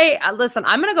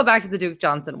 I'm going to go back to the Duke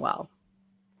Johnson well.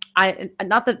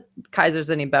 Not that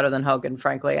Kaiser's any better than Hogan,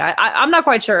 frankly. I'm not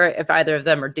quite sure if either of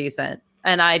them are decent.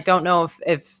 And I don't know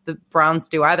if the Browns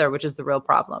do either, which is the real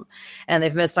problem. And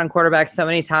they've missed on quarterbacks so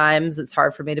many times. It's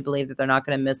hard for me to believe that they're not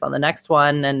going to miss on the next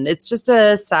one. And it's just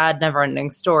a sad, never-ending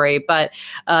story. But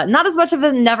not as much of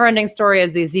a never-ending story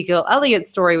as the Ezekiel Elliott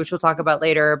story, which we'll talk about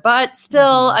later. But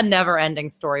still a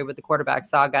never-ending story with the quarterback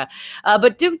saga.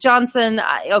 But Duke Johnson,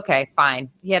 okay,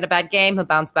 fine. He had a bad game. He'll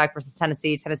bounce back versus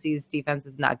Tennessee. Tennessee's defense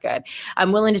is not good.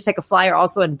 I'm willing to take a flyer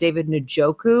also on David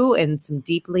Njoku in some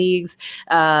deep leagues.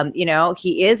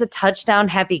 He is a touchdown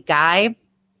heavy guy.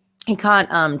 He caught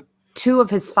 2 of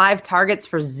his 5 targets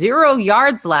for 0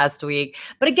 yards last week.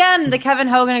 But again, the Kevin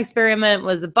Hogan experiment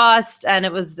was a bust and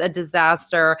it was a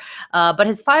disaster. But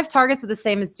his 5 targets were the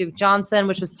same as Duke Johnson,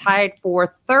 which was tied for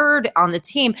 3rd on the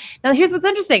team. Now, here's what's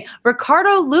interesting.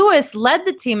 Ricardo Lewis led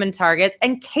the team in targets,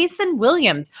 and Kason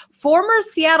Williams, former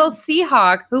Seattle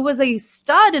Seahawk, who was a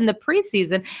stud in the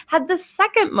preseason, had the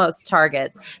 2nd most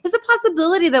targets. There's a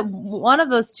possibility that one of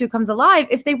those 2 comes alive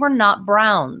if they were not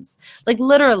Browns. Like,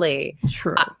 literally.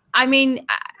 True. I'm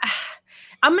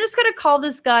just going to call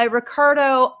this guy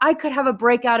Ricardo. I could have a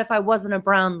breakout if I wasn't a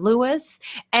Brown Lewis.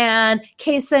 And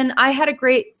Kason, I had a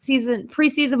great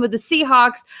preseason with the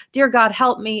Seahawks. Dear God,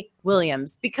 help me,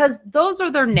 Williams, because those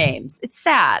are their names. It's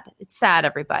sad. It's sad,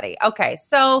 everybody. Okay,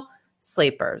 so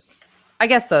sleepers. I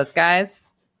guess those guys.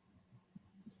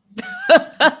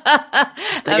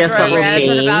 I guess the whole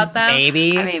team. About them.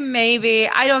 Maybe. I mean, maybe.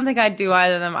 I don't think I'd do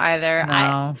either of them either.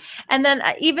 No. And then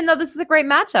even though this is a great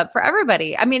matchup for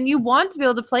everybody, I mean, you want to be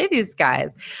able to play these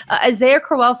guys. Isaiah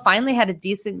Crowell finally had a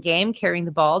decent game carrying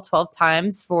the ball 12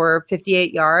 times for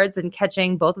 58 yards and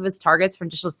catching both of his targets for an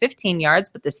additional 15 yards,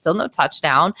 but there's still no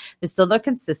touchdown. There's still no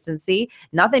consistency.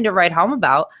 Nothing to write home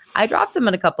about. I dropped him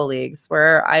in a couple leagues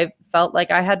where I felt like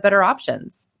I had better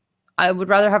options. I would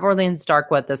rather have Orleans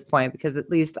Darkwa at this point because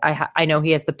at least I know he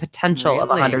has the potential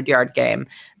of a 100-yard game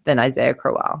than Isaiah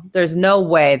Crowell. There's no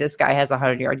way this guy has a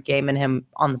 100-yard game in him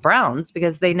on the Browns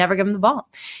because they never give him the ball.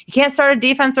 You can't start a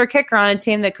defense or kicker on a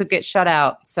team that could get shut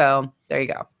out. So there you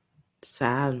go.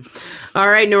 Sad. All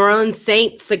right, New Orleans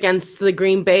Saints against the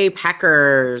Green Bay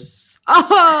Packers.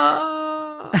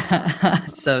 Oh,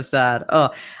 so sad.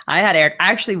 Oh, I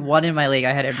actually won in my league.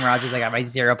 I had Aaron Rodgers. I got my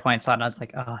 0 points on. I was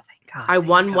like, oh, thank God. I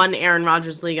won one Aaron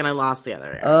Rodgers league and I lost the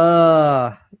other.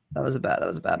 Oh, that was a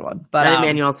bad one. But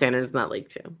Emmanuel Sanders in that league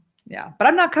too. Yeah, but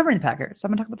I'm not covering the Packers.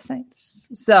 I'm going to talk about the Saints.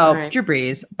 So, right. Drew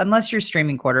Brees, unless you're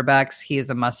streaming quarterbacks, he is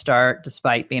a must start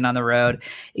despite being on the road.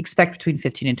 Expect between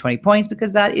 15 and 20 points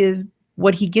because that is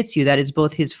what he gets you. That is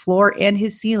both his floor and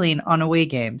his ceiling on away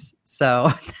games.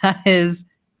 So, that is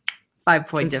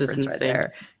 5-point difference right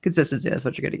there. Consistency, that's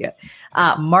what you're going to get.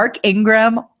 Mark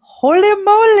Ingram, holy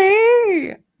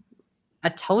moly. I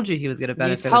told you he was going to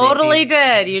benefit. You totally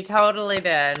did.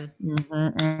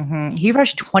 He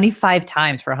rushed 25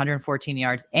 times for 114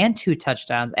 yards and 2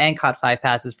 touchdowns and caught 5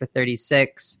 passes for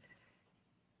 36.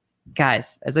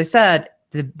 Guys, as I said,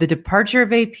 the departure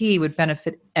of AP would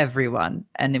benefit everyone.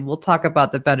 And we'll talk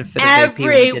about the benefit of AP when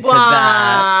we get to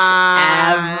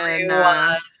that.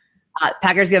 Everyone.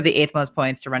 Packers give the 8th most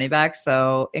points to running backs,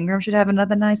 so Ingram should have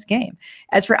another nice game.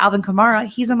 As for Alvin Kamara,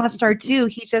 he's a must-start too.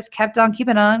 He just kept on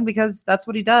keeping on because that's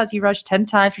what he does. He rushed 10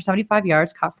 times for 75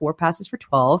 yards, caught 4 passes for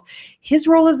 12. His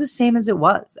role is the same as it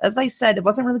was. As I said, it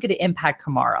wasn't really going to impact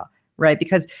Kamara, right?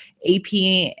 Because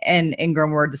AP and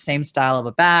Ingram were the same style of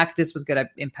a back. This was going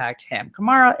to impact him.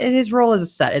 Kamara, his role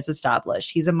is set. It's established.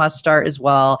 He's a must-start as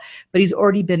well, but he's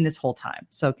already been this whole time.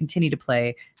 So continue to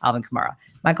play Alvin Kamara.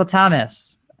 Michael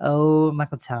Thomas. Oh,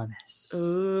 Michael Thomas.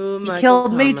 Ooh, he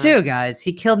killed me too, guys.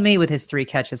 He killed me with his 3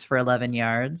 catches for 11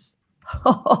 yards.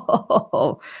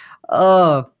 Oh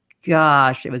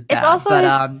gosh, it was bad. It's also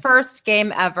his first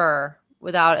game ever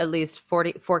without at least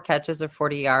 4 catches or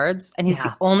 40 yards. And he's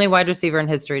the only wide receiver in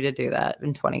history to do that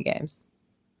in 20 games.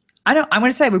 I'm going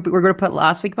to say we're going to put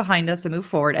last week behind us and move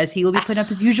forward as he will be putting up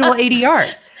his usual 80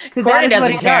 yards. Because that is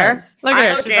what he does. Look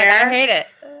at her. She's like, I hate it.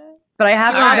 But I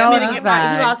have to know the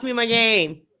fact. He lost me my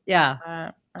game.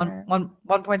 Yeah.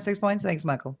 1.6 points. Thanks,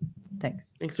 Michael.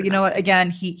 Thanks. So you know what?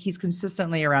 Again, he's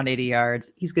consistently around 80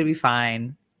 yards. He's going to be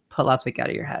fine. Put last week out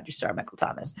of your head. You start Michael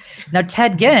Thomas. Now,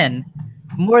 Ted Ginn,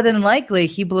 more than likely,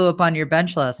 he blew up on your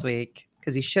bench last week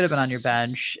because he should have been on your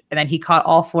bench. And then he caught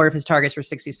all 4 of his targets for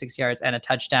 66 yards and a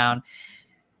touchdown.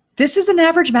 This is an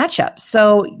average matchup.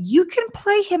 So you can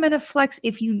play him in a flex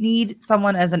if you need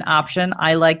someone as an option.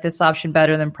 I like this option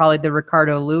better than probably the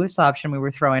Ricardo Lewis option we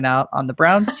were throwing out on the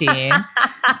Browns team.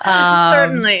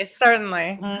 Certainly.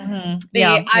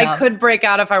 Mm-hmm. I could break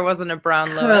out if I wasn't a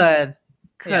Brown Lewis.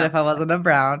 Could if I wasn't a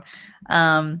Brown.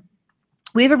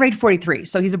 We have a rate 43,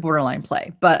 so he's a borderline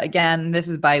play. But again, this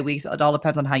is by weeks. It all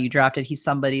depends on how you drafted. He's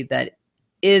somebody that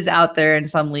is out there in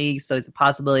some leagues, so it's a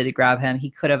possibility to grab him. He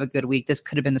could have a good week. This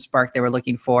could have been the spark they were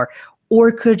looking for, or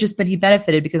it could have just been he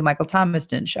benefited because Michael Thomas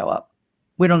didn't show up.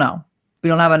 We don't know. We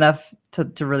don't have enough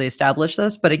to really establish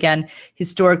this. But again,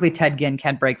 historically, Ted Ginn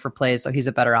can break for plays, so he's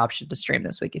a better option to stream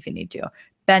this week if you need to.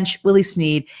 Bench, Willie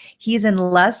Snead. He was in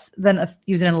less than a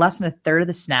third of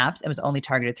the snaps and was only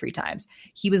targeted 3 times.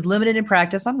 He was limited in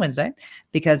practice on Wednesday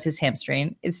because his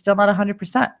hamstring is still not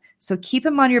 100%. So keep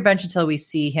him on your bench until we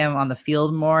see him on the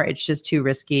field more. It's just too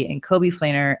risky. And Kobe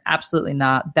Fleener, absolutely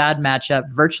not. Bad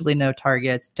matchup, virtually no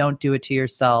targets. Don't do it to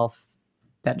yourself.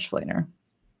 Bench Fleener.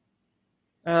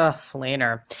 Ugh,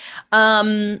 Fleener.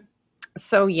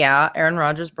 So yeah, Aaron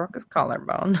Rodgers broke his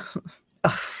collarbone.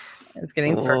 It's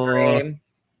getting surgery.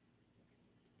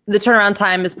 The turnaround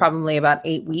time is probably about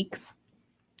 8 weeks.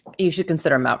 You should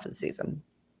consider him out for the season.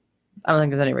 I don't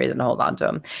think there's any reason to hold on to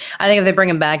him. I think if they bring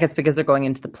him back, it's because they're going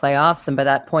into the playoffs. And by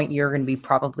that point, you're going to be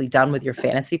probably done with your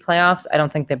fantasy playoffs. I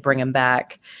don't think they bring him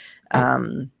back.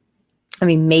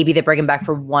 Maybe they bring him back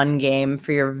for 1 game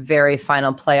for your very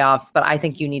final playoffs. But I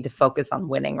think you need to focus on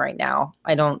winning right now.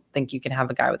 I don't think you can have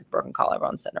a guy with a broken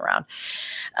collarbone sitting around.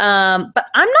 But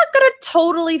I'm not going to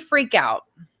totally freak out.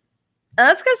 And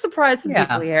that's going to surprise some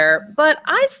people here. But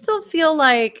I still feel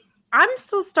like I'm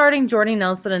still starting Jordy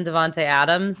Nelson and Devontae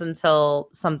Adams until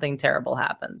something terrible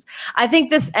happens. I think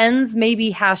this ends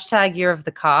maybe # Year of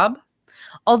the Cobb.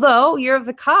 Although Year of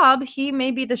the Cobb, he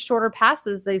may be the shorter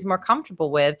passes that he's more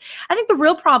comfortable with. I think the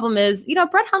real problem is,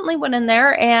 Brett Hundley went in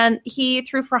there and he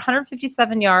threw for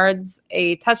 157 yards,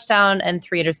 a touchdown, and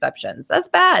 3 interceptions. That's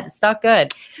bad. It's not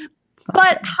good.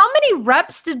 But how many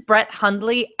reps did Brett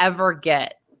Hundley ever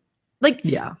get?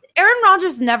 Aaron Aaron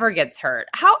Rodgers never gets hurt.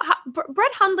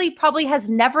 Brett Hundley probably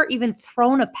has never even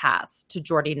thrown a pass to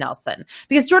Jordy Nelson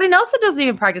because Jordy Nelson doesn't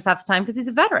even practice half the time because he's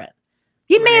a veteran.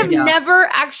 He may have never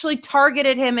actually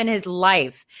targeted him in his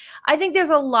life. I think there's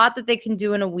a lot that they can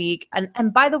do in a week.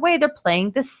 And by the way, they're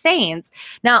playing the Saints.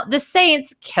 Now, the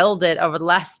Saints killed it over the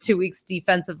last 2 weeks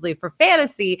defensively for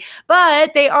fantasy,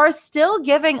 but they are still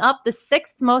giving up the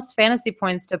 6th most fantasy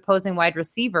points to opposing wide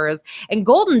receivers. And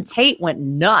Golden Tate went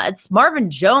nuts.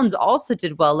 Marvin Jones also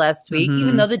did well last week,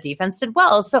 even though the defense did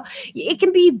well. So it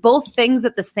can be both things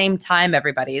at the same time,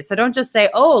 everybody. So don't just say,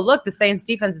 oh, look, the Saints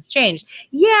defense has changed.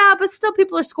 Yeah, but still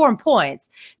people are scoring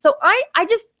points. So I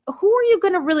just, who are you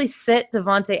going to really sit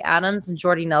Devontae Adams and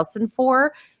Jordy Nelson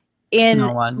for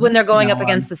when they're going up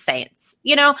against the Saints,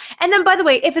 you know? And then, by the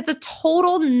way, if it's a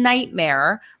total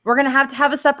nightmare, we're going to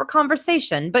have a separate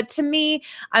conversation. But to me,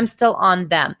 I'm still on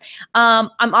them. I'm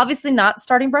obviously not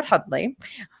starting Brett Hundley.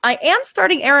 I am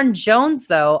starting Aaron Jones,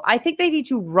 though. I think they need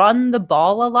to run the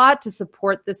ball a lot to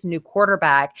support this new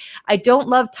quarterback. I don't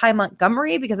love Ty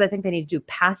Montgomery because I think they need to do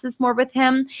passes more with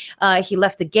him. He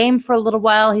left the game for a little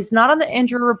while. He's not on the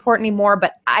injury report anymore,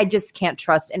 but I just can't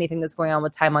trust anything that's going on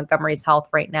with Ty Montgomery's health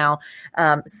right now.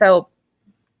 So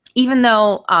even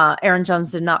though Aaron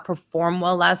Jones did not perform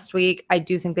well last week, I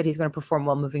do think that he's going to perform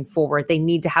well moving forward. They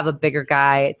need to have a bigger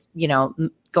guy, you know,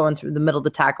 going through the middle of the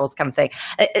tackles kind of thing.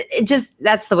 It just,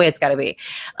 that's the way it's got to be.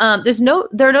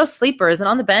 There are no sleepers, and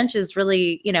on the bench is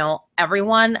really, you know,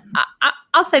 everyone.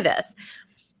 I'll say this.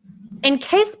 In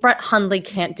case Brett Hundley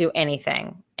can't do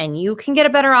anything and you can get a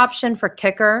better option for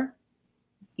kicker,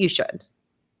 you should.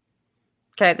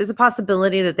 Okay, there's a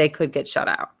possibility that they could get shut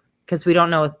out because we don't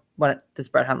know what this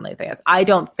Brett Hundley thing is. I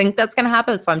don't think that's going to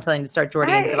happen. That's why I'm telling you to start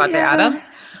Jordy and Devontae Adams.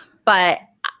 But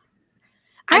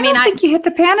I don't think you hit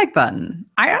the panic button.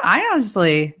 I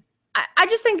honestly, I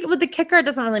just think with the kicker, it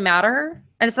doesn't really matter.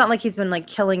 And it's not like he's been like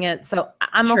killing it. So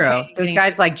I'm okay. There's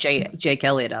guys like Jake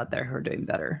Elliott out there who are doing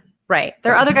better. Right.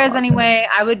 There are other guys anyway.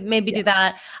 I would maybe do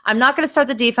that. I'm not going to start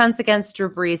the defense against Drew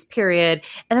Brees, period.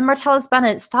 And then Martellus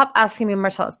Bennett, stop asking me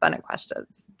Martellus Bennett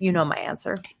questions. You know my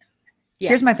answer. Yes.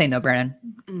 Here's my thing, though,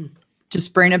 Brandon.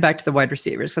 Just bring it back to the wide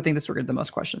receivers. I think this is where we're going to get the most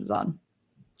questions on.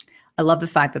 I love the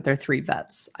fact that they're 3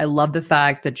 vets. I love the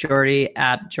fact that Jordy,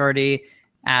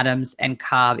 Adams, and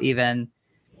Cobb even,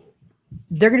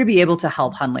 they're going to be able to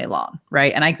help Hundley along,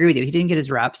 right? And I agree with you. He didn't get his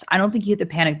reps. I don't think he hit the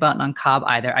panic button on Cobb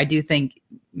either. I do think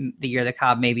the year that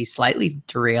Cobb may be slightly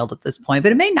derailed at this point,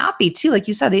 but it may not be too. Like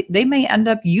you said, they may end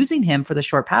up using him for the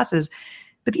short passes.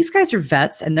 But these guys are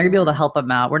vets, and they're going to be able to help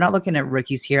them out. We're not looking at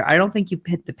rookies here. I don't think you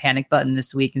hit the panic button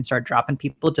this week and start dropping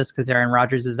people just because Aaron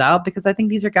Rodgers is out, because I think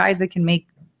these are guys that can make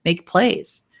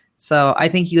plays. So I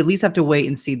think you at least have to wait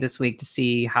and see this week to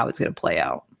see how it's going to play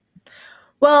out.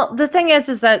 Well, the thing is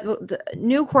that the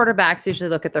new quarterbacks usually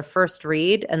look at their first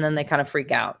read and then they kind of freak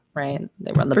out, right?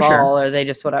 They run the ball or they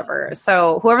just whatever.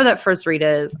 So whoever that first read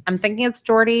is, I'm thinking it's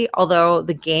Jordy, although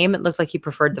the game, it looked like he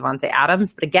preferred Devontae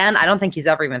Adams. But again, I don't think he's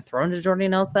ever even thrown to Jordy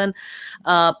Nelson.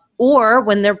 Or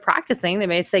when they're practicing, they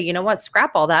may say, you know what,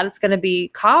 scrap all that. It's going to be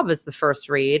Cobb as the first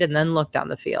read and then look down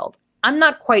the field. I'm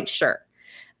not quite sure.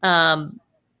 But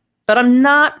I'm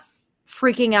not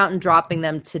freaking out and dropping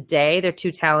them today. They're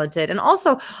too talented. And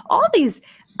also all these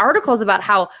articles about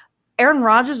how Aaron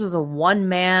Rodgers was a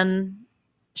one-man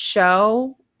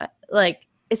show, like,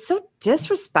 it's so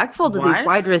disrespectful to these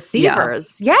wide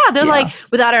receivers. Yeah, they're like,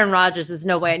 without Aaron Rodgers, there's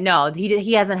no way. No,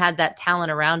 he hasn't had that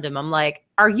talent around him. I'm like,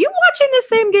 are you watching the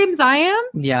same games I am?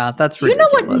 Yeah, that's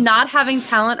ridiculous. You know what not having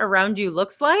talent around you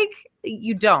looks like?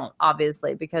 You don't,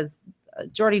 obviously, because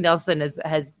Jordy Nelson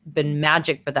has been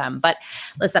magic for them. But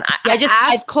listen, I just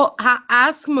ask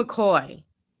McCoy.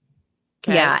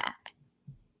 Okay? Yeah.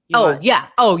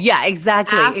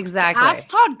 Exactly. Ask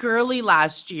Todd Gurley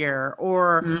last year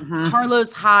or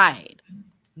Carlos Hyde.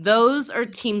 Those are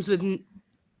teams with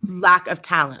lack of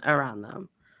talent around them.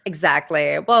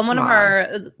 Exactly. Well, one of our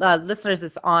listeners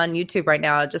is on YouTube right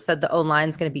now just said the O-line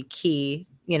is going to be key,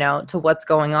 you know, to what's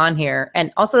going on here.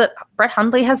 And also that Brett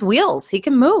Hundley has wheels. He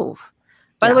can move.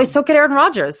 By the way, so could Aaron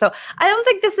Rodgers. So I don't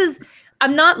think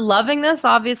I'm not loving this.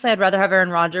 Obviously, I'd rather have Aaron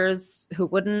Rodgers, who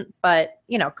wouldn't, but,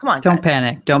 you know, come on, Don't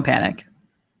panic.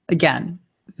 Again,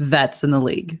 vets in the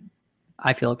league.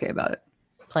 I feel okay about it.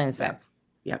 Plain and simple.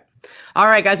 Yep. All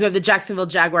right, guys, we have the Jacksonville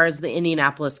Jaguars, the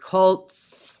Indianapolis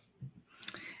Colts.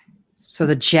 So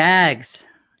the Jags,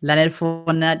 Leonard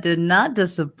Fournette did not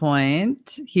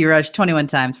disappoint. He rushed 21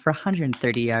 times for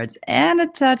 130 yards and a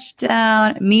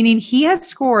touchdown, meaning he has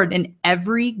scored in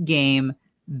every game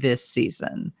this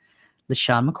season. The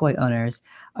Sean McCoy owners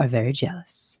are very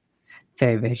jealous.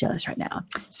 Very, very jealous right now.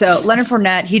 So Leonard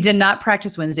Fournette, he did not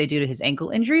practice Wednesday due to his ankle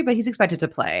injury, but he's expected to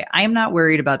play. I am not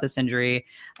worried about this injury.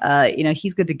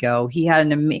 He's good to go. He has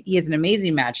an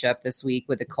amazing matchup this week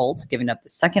with the Colts, giving up the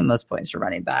second most points for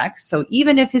running backs. So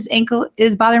even if his ankle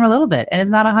is bothering him a little bit and is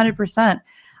not 100%,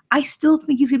 I still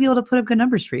think he's going to be able to put up good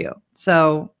numbers for you.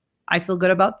 So I feel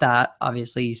good about that.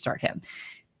 Obviously, you start him.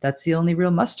 That's the only real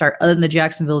must start other than the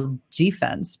Jacksonville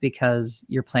defense because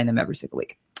you're playing them every single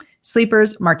week.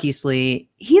 Sleepers, Marquise Lee,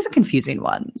 he's a confusing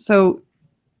one. So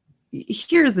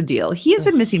here's the deal. He has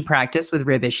been missing practice with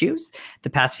rib issues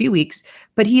the past few weeks,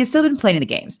 but he has still been playing in the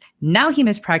games. Now he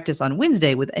missed practice on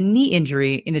Wednesday with a knee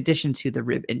injury in addition to the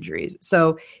rib injuries.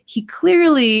 So he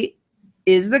clearly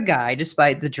is the guy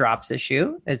despite the drops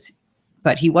issue,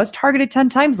 but he was targeted 10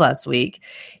 times last week.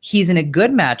 He's in a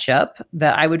good matchup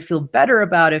that I would feel better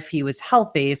about if he was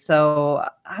healthy. So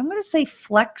I'm going to say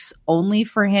flex only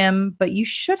for him, but you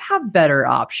should have better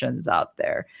options out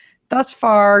there. Thus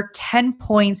far, 10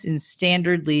 points in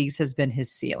standard leagues has been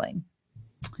his ceiling.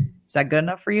 Is that good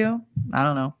enough for you? I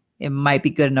don't know. It might be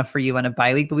good enough for you on a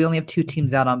bye week, but we only have 2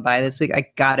 teams out on bye this week. I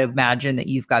got to imagine that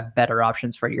you've got better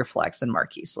options for your flex than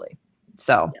Marquise Lee.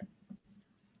 So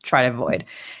try to avoid.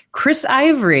 Chris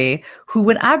Ivory, who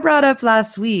when I brought up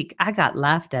last week, I got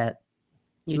laughed at.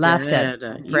 You were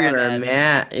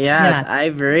mad. Yes, yeah.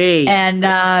 Ivory. And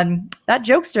that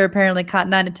jokester apparently caught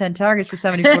 9 to 10 targets for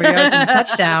 74 yards and a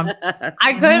touchdown.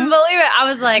 I couldn't believe it. I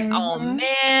was like, oh,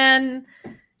 man.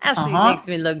 Ashley makes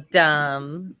me look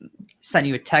dumb. Sent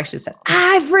you a text that said,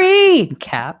 Ivory! In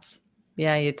caps.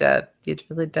 Yeah, you did. You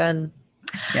really did.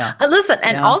 Yeah. Listen,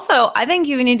 and also, I think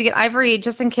you need to get Ivory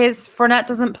just in case Fournette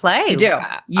doesn't play. You do.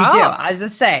 You do. I was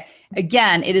just say,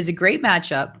 again, it is a great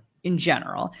matchup in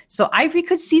general. So Ivory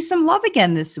could see some love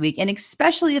again this week, and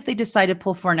especially if they decide to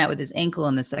pull Fournette with his ankle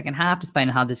in the second half, despite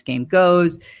how this game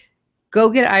goes, go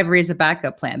get Ivory as a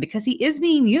backup plan because he is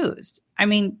being used. I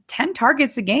mean, 10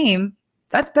 targets a game,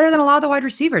 that's better than a lot of the wide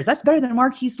receivers. That's better than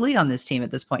Marquise Lee on this team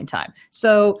at this point in time.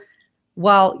 So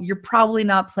while you're probably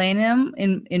not playing him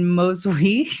in most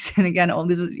weeks, and again,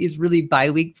 this is really bye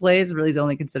week plays, really his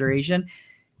only consideration,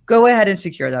 go ahead and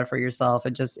secure that for yourself.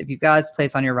 And just if you guys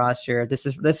place on your roster, this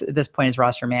at this point is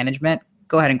roster management.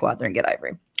 Go ahead and go out there and get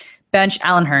Ivory. Bench,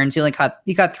 Allen Hurns.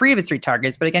 He got 3 of his 3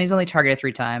 targets, but again, he's only targeted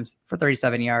 3 times for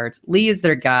 37 yards. Lee is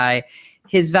their guy.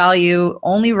 His value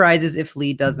only rises if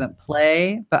Lee doesn't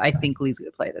play, but I think Lee's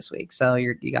going to play this week. So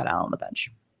you got Allen on the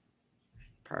bench.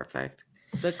 Perfect.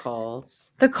 The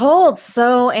Colts.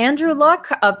 So Andrew Luck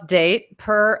update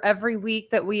per every week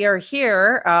that we are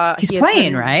here. He's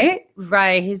playing, right?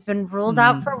 Right. He's been ruled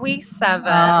out for week 7.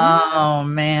 Oh,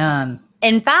 man.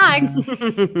 In fact,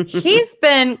 he's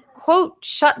been, quote,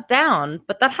 shut down,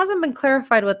 but that hasn't been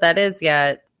clarified what that is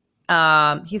yet.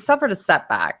 He suffered a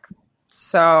setback.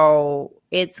 So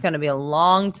it's going to be a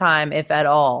long time, if at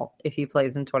all, if he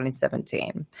plays in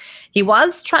 2017. He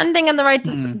was trending in the right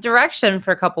direction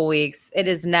for a couple weeks. It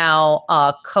is now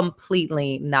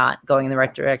completely not going in the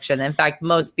right direction. In fact,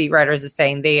 most beat writers are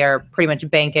saying they are pretty much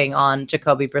banking on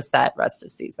Jacoby Brissett rest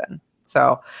of season.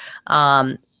 So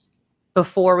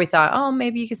before we thought, oh,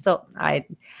 maybe you can still. I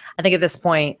think at this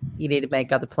point you need to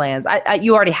make other plans.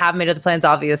 You already have made other plans,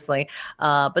 obviously,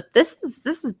 but this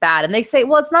is bad. And they say,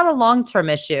 well, it's not a long-term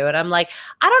issue, and I'm like,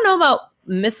 I don't know about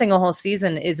missing a whole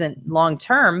season isn't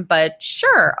long-term, but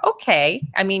sure, okay.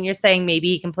 I mean, you're saying maybe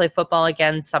he can play football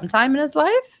again sometime in his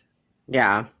life.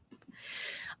 Yeah,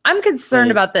 I'm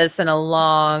concerned about this in a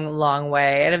long, long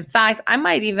way, and in fact,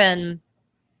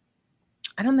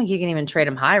 I don't think you can even trade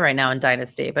him high right now in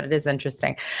Dynasty, but it is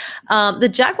interesting. The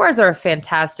Jaguars are a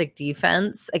fantastic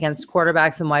defense against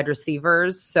quarterbacks and wide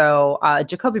receivers. So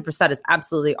Jacoby Brissett is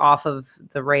absolutely off of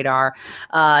the radar.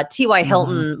 T.Y.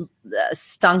 Hilton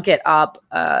stunk it up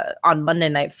on Monday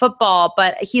Night Football,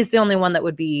 but he's the only one that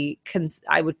would be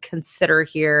I would consider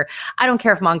here. I don't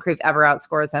care if Moncrief ever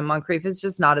outscores him. Moncrief is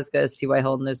just not as good as T.Y.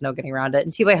 Hilton. There's no getting around it.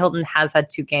 And T.Y. Hilton has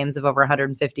had 2 games of over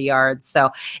 150 yards,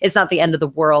 so it's not the end of the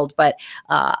world, but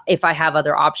if I have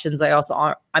other options,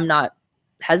 I'm not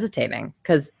hesitating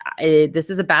because this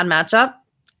is a bad matchup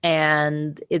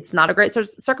and it's not a great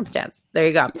circumstance. There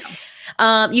you go.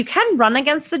 You can run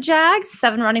against the Jags.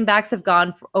 7 running backs have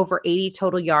gone for over 80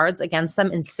 total yards against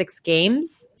them in 6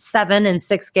 games. 7 in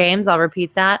 6 games. I'll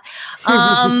repeat that.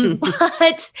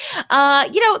 But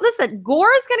listen,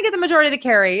 Gore is going to get the majority of the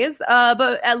carries.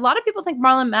 But a lot of people think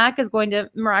Marlon Mack is going to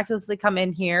miraculously come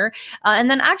in here.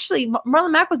 And then actually,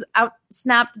 Marlon Mack was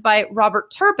snapped by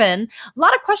Robert Turbin. A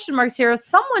lot of question marks here.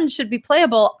 Someone should be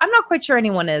playable. I'm not quite sure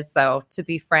anyone is, though, to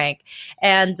be frank.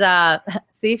 And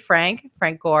see, Frank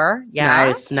Gore, Yeah.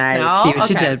 Nice. No? See what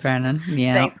you Okay. did, Brandon.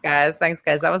 Yeah. Thanks, guys.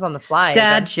 That was on the fly.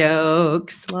 Dad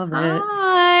jokes. Love it.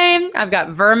 Hi. I've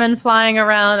got vermin flying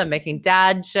around. I'm making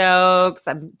dad jokes.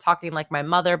 I'm talking like my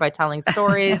mother by telling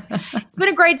stories. It's been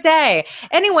a great day.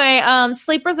 Anyway,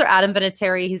 sleepers are Adam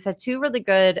Vinatieri. He's had 2 really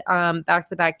good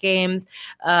back-to-back games.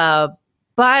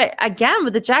 But again,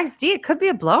 with the Jags D, it could be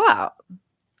a blowout.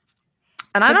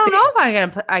 And I don't know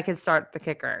if I can start the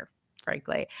kicker,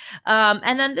 frankly.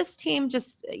 And then this team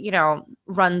just,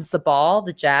 runs the ball.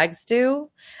 The Jags do.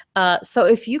 So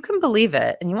if you can believe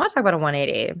it, and you want to talk about a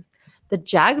 180, the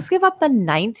Jags give up the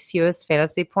 9th fewest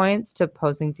fantasy points to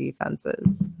opposing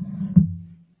defenses.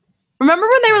 Remember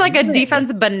when they were like a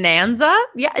defensive bonanza?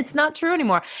 Yeah, it's not true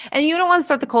anymore. And you don't want to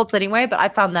start the Colts anyway, but I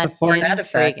found that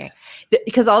intriguing.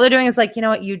 Because all they're doing is like, you know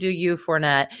what, you do you,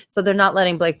 Fournette. So they're not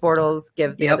letting Blake Bortles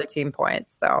give the other team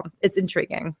points. So it's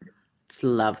intriguing. It's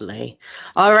lovely.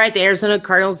 All right, the Arizona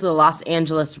Cardinals, the Los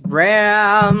Angeles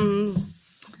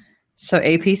Rams. So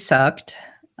AP sucked.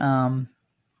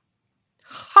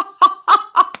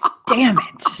 Damn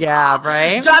it. Yeah,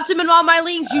 right? Dropped him in all my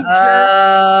leagues, you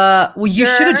jerks. Well, you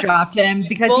should have dropped him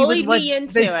because he was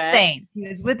with the Saints. He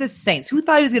was with the Saints. Who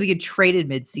thought he was going to get traded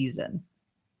midseason?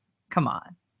 Come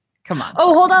on.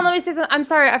 Oh, hold on. Let me say something. I'm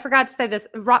sorry. I forgot to say this.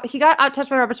 He got out-touched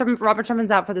by Robert Sherman. Robert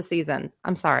Sherman's out for the season.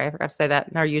 I'm sorry. I forgot to say that.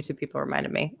 And our YouTube people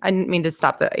reminded me. I didn't mean to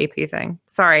stop the AP thing.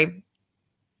 Sorry.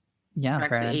 Yeah.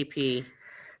 Back to AP.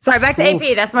 Sorry, back to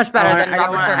AP. That's much better than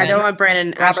Robert Sherman. I don't want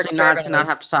Brandon actually not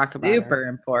have to talk about super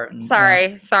important.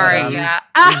 Sorry. Yeah.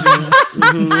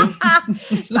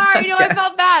 Sorry. No, I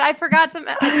felt bad. I forgot to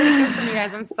listen to you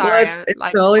guys. I'm sorry.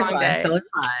 Well, it's totally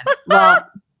fine.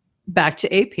 Well, back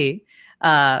to AP.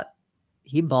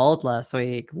 He balled last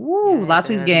week. Woo! Yeah, last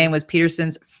week's game was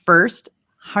Peterson's first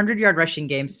 100-yard rushing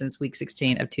game since week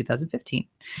 16 of 2015.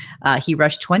 He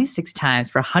rushed 26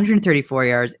 times for 134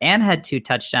 yards and had 2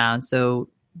 touchdowns. So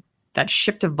that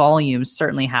shift of volume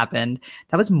certainly happened.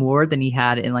 That was more than he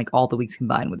had in like all the weeks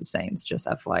combined with the Saints, just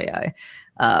FYI.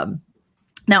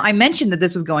 Now, I mentioned that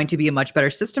this was going to be a much better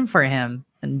system for him.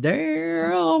 And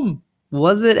damn,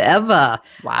 was it ever?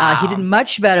 Wow. He did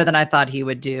much better than I thought he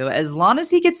would do. As long as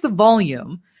he gets the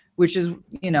volume, which is,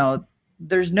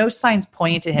 there's no signs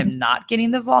pointing to him not getting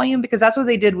the volume because that's what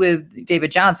they did with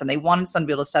David Johnson. They wanted someone to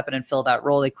be able to step in and fill that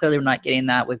role. They clearly were not getting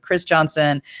that with Chris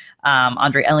Johnson.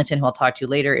 Andre Ellington, who I'll talk to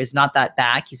later, is not that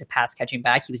back. He's a pass catching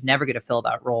back. He was never going to fill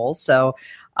that role. So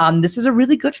this is a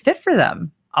really good fit for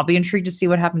them. I'll be intrigued to see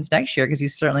what happens next year because you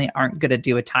certainly aren't going to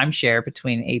do a timeshare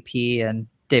between AP and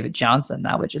David Johnson.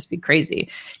 That would just be crazy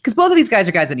because both of these guys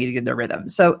are guys that need to get their rhythm.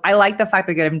 So I like the fact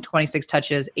that they gave him 26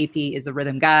 touches. AP is a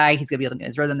rhythm guy. He's going to be able to get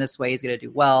his rhythm this way. He's going to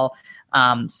do well.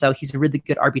 So he's a really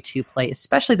good RB2 play,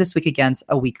 especially this week against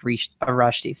a weak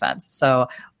rush defense. So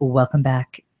welcome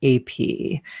back,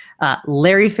 AP.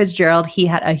 Larry Fitzgerald, he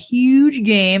had a huge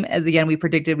game. As again, we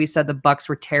predicted, we said the Bucs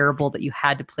were terrible, that you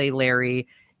had to play Larry.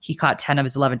 He caught 10 of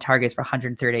his 11 targets for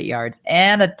 138 yards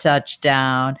and a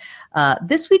touchdown.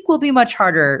 This week will be much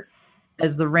harder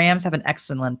as the Rams have an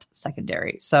excellent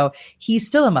secondary. So he's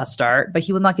still a must start, but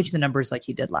he will not get you the numbers like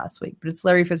he did last week. But it's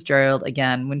Larry Fitzgerald.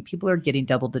 Again, when people are getting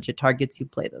double-digit targets, you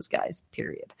play those guys,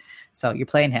 period. So you're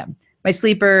playing him. My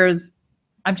sleepers,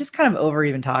 I'm just kind of over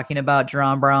even talking about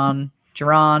John Brown,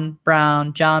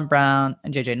 and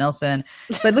JJ Nelson.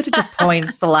 So I looked at just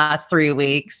points the last 3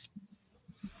 weeks.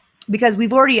 Because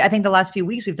we've already, I think the last few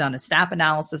weeks, we've done a snap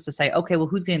analysis to say, okay, well,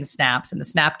 who's getting the snaps? And the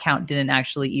snap count didn't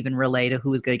actually even relay to who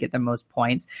was going to get the most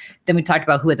points. Then we talked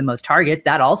about who had the most targets.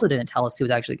 That also didn't tell us who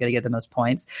was actually going to get the most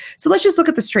points. So let's just look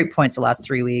at the straight points the last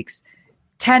 3 weeks.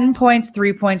 10 points,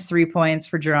 3 points, 3 points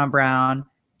for John Brown.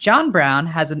 John Brown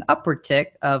has an upward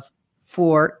tick of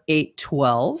 4, 8,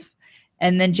 12.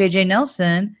 And then JJ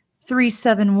Nelson, 3,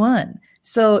 7, 1.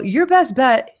 So your best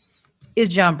bet is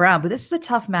John Brown, but this is a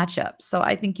tough matchup. So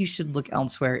I think you should look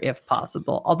elsewhere if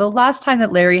possible. Although last time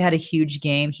that Larry had a huge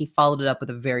game, he followed it up with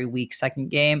a very weak second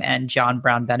game, and John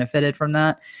Brown benefited from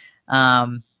that.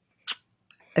 I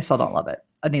still don't love it.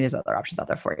 I think there's other options out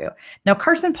there for you. Now,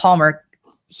 Carson Palmer,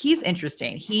 he's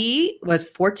interesting. He was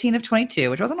 14 of 22,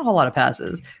 which wasn't a whole lot of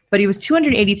passes, but he was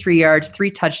 283 yards, 3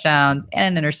 touchdowns, and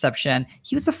an interception.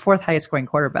 He was the 4th highest scoring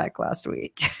quarterback last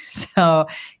week. So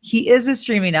he is a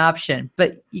streaming option,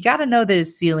 but you got to know that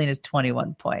his ceiling is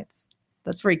 21 points.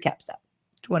 That's where he caps out.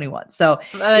 21. So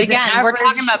again, we're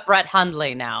talking about Brett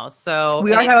Hundley now. So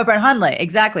we are talking about Brett Hundley.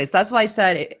 Exactly. So that's why I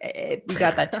said we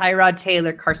got that Tyrod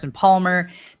Taylor, Carson Palmer.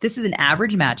 This is an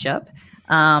average matchup.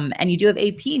 And you do have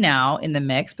AP now in the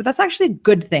mix, but that's actually a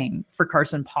good thing for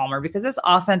Carson Palmer because this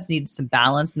offense needs some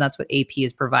balance, and that's what AP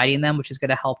is providing them, which is going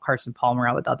to help Carson Palmer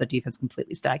out without the defense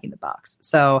completely stacking the box.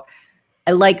 So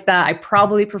I like that. I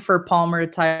probably prefer Palmer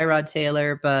to Tyrod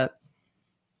Taylor, but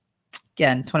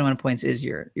again, 21 points is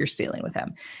your ceiling with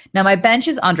him. Now, my bench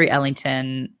is Andre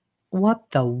Ellington.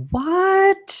 What the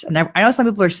what? And I know some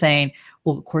people are saying,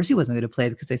 well, of course he wasn't going to play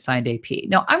because they signed AP.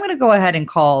 No, I'm going to go ahead and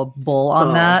call bull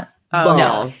on that.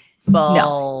 Oh,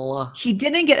 No. He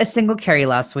didn't get a single carry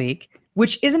last week,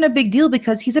 which isn't a big deal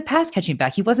because he's a pass catching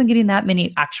back. He wasn't getting that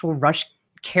many actual rush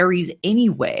carries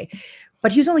anyway,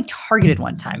 but he was only targeted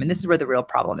one time. And this is where the real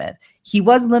problem is. He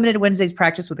was limited Wednesday's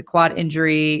practice with a quad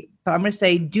injury, but I'm going to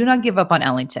say, do not give up on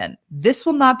Ellington. This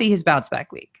will not be his bounce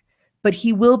back week, but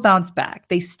he will bounce back.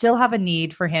 They still have a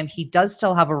need for him. He does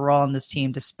still have a role on this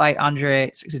team, despite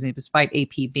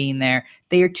AP being there.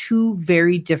 They are two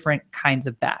very different kinds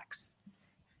of backs.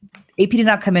 AP did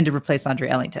not come in to replace Andre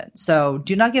Ellington. So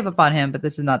do not give up on him, but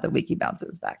this is not the week he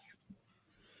bounces back.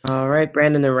 All right,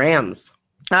 Brandon, the Rams.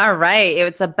 All right.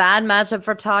 It's a bad matchup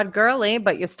for Todd Gurley,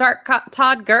 but you start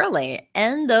Todd Gurley.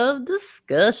 End of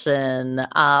discussion.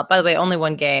 By the way, only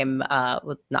one game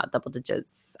with not double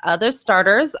digits. Other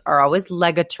starters are always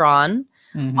Legatron,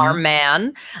 our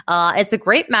man. It's a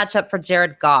great matchup for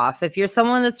Jared Goff. If you're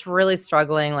someone that's really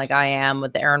struggling like I am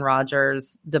with the Aaron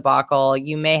Rodgers debacle,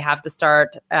 you may have to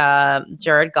start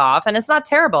Jared Goff. And it's not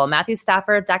terrible. Matthew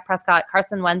Stafford, Dak Prescott,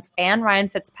 Carson Wentz, and Ryan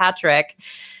Fitzpatrick.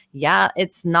 Yeah,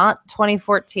 it's not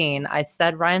 2014. I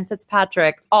said Ryan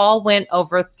Fitzpatrick all went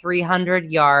over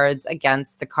 300 yards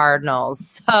against the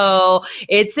Cardinals. So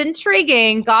it's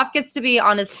intriguing. Goff gets to be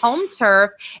on his home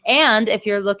turf. And if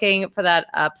you're looking for that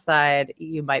upside,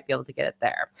 you might be able to get it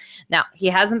there. Now, he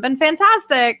hasn't been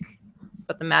fantastic,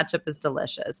 but the matchup is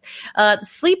delicious.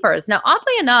 Sleepers. Now,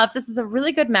 oddly enough, this is a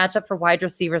really good matchup for wide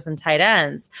receivers and tight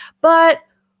ends. But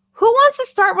who wants to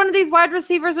start one of these wide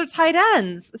receivers or tight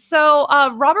ends? So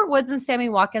Robert Woods and Sammy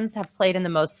Watkins have played in the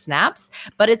most snaps,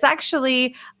 but it's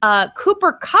actually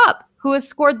Cooper Kupp who has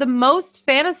scored the most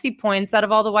fantasy points out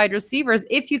of all the wide receivers,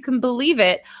 if you can believe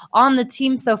it, on the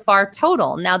team so far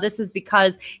total. Now, this is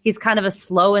because he's kind of a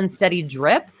slow and steady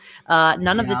drip.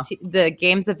 None of the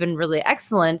games have been really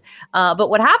excellent. But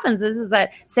what happens is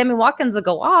that Sammy Watkins will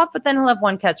go off, but then he'll have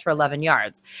one catch for 11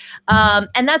 yards.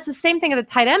 And that's the same thing at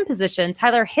the tight end position.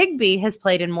 Tyler Higbee has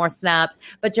played in more snaps,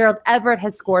 but Gerald Everett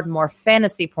has scored more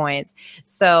fantasy points.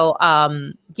 So,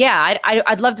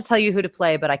 I'd love to tell you who to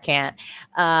play, but I can't.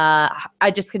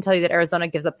 I just can tell you that Arizona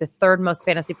gives up the third most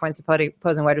fantasy points to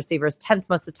opposing wide receivers, 10th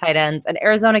most to tight ends, and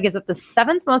Arizona gives up the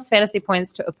 7th most fantasy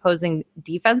points to opposing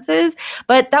defenses.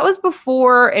 But that was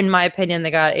before, in my opinion,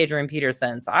 they got Adrian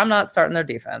Peterson. So I'm not starting their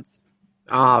defense.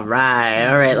 All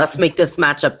right. Let's make this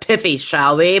matchup piffy,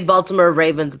 shall we? Baltimore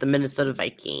Ravens, the Minnesota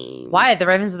Vikings. Why? The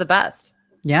Ravens are the best.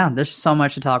 Yeah, there's so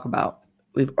much to talk about.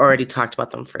 We've already talked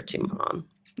about them for too long.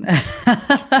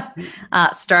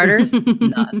 Starters,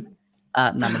 none.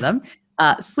 None of them.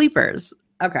 Sleepers.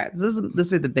 Okay, this will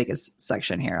be the biggest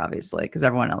section here, obviously, because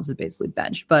everyone else is basically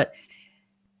benched. But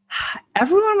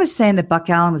everyone was saying that Buck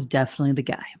Allen was definitely the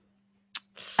guy.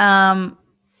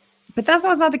 But that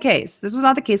was not the case. This was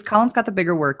not the case. Collins got the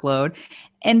bigger workload.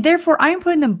 And therefore, I'm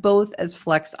putting them both as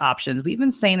flex options. We've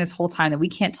been saying this whole time that we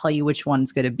can't tell you which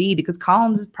one's going to be because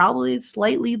Collins is probably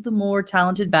slightly the more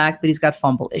talented back, but he's got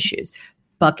fumble issues.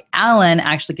 Buck Allen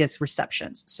actually gets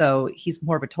receptions. So he's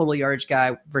more of a total yardage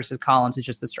guy versus Collins, who's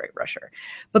just a straight rusher.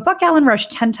 But Buck Allen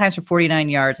rushed 10 times for 49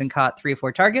 yards and caught 3 or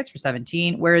 4 targets for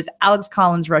 17, whereas Alex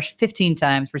Collins rushed 15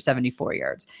 times for 74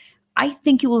 yards. I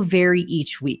think it will vary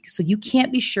each week. So you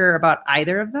can't be sure about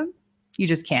either of them. You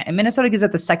just can't. And Minnesota gives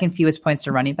up the second fewest points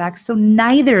to running backs. So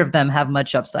neither of them have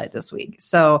much upside this week.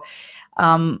 So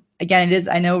again,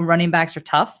 I know running backs are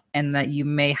tough and that you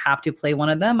may have to play one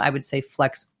of them. I would say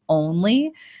flex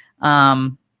only. I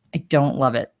don't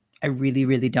love it. I really,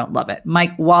 really don't love it.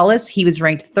 Mike Wallace, he was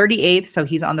ranked 38th, so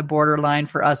he's on the borderline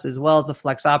for us as well as a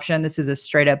flex option. This is a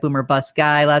straight up boomer bust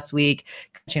guy last week,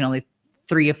 catching only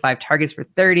 3 of 5 targets for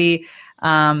 30.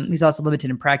 He's also limited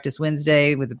in practice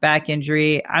Wednesday with a back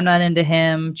injury. I'm not into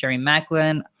him. Jerry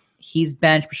Maclin, he's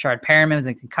benched. Rishard Perriman was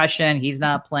in concussion. He's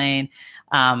not playing.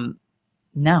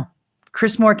 No.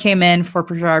 Chris Moore came in for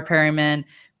Rishard Perriman,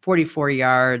 44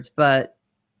 yards, but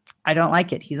I don't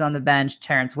like it. He's on the bench.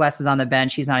 Terrence West is on the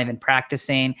bench. He's not even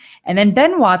practicing. And then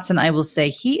Ben Watson, I will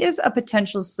say, he is a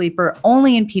potential sleeper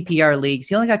only in PPR leagues.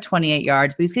 He only got 28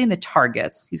 yards, but he's getting the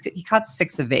targets. He caught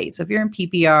 6 of 8. So if you're in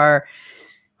PPR,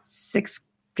 6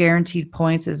 guaranteed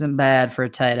points isn't bad for a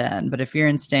tight end. But if you're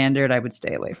in standard, I would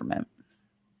stay away from him.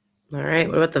 All right.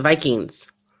 What about the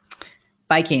Vikings?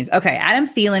 Vikings. Okay, Adam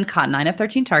Thielen caught 9 of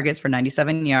 13 targets for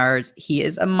 97 yards. He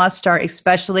is a must start,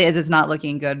 especially as it's not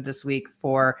looking good this week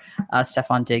for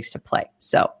Stephon Diggs to play.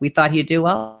 So we thought he'd do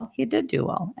well. He did do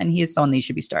well, and he is someone that you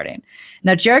should be starting.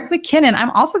 Now, Jerick McKinnon, I'm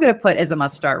also going to put as a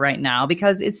must start right now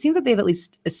because it seems that they've at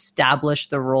least established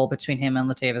the role between him and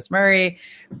Latavius Murray.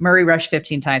 Murray rushed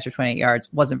 15 times for 28 yards,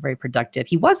 wasn't very productive.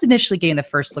 He was initially getting the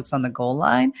first looks on the goal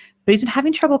line, but he's been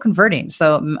having trouble converting.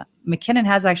 So McKinnon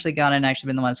has actually gone and actually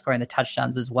been the one scoring the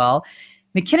touchdowns as well.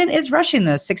 McKinnon is rushing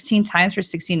those 16 times for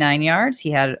 69 yards. He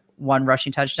had 1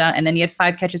 rushing touchdown, and then he had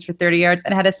 5 catches for 30 yards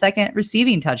and had a second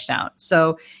receiving touchdown.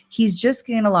 So he's just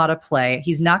getting a lot of play.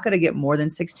 He's not going to get more than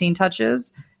 16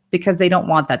 touches because they don't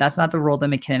want that. That's not the role that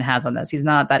McKinnon has on this. He's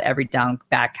not that every down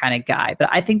back kind of guy. But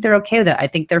I think they're okay with it. I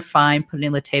think they're fine putting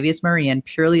Latavius Murray in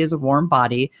purely as a warm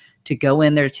body to go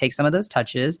in there to take some of those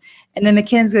touches. And then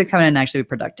McKinnon's going to come in and actually be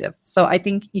productive. So I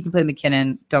think you can play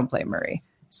McKinnon, don't play Murray.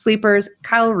 Sleepers,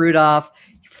 Kyle Rudolph,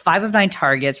 5 of 9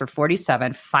 targets for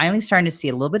 47. Finally starting to see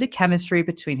a little bit of chemistry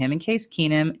between him and Case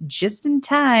Keenum just in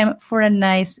time for a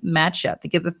nice matchup to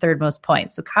get the 3rd most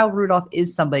points. So Kyle Rudolph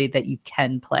is somebody that you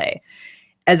can play.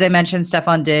 As I mentioned,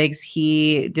 Stephon Diggs,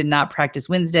 he did not practice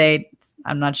Wednesday.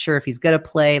 I'm not sure if he's going to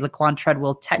play. Laquan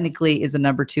Treadwell technically is a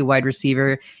number 2 wide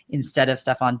receiver instead of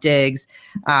Stephon Diggs.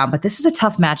 But this is a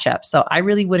tough matchup. So I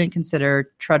really wouldn't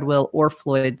consider Treadwell or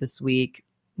Floyd this week.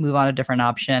 Move on to a different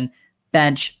option.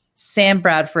 Bench. Sam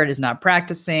Bradford is not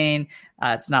practicing.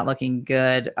 It's not looking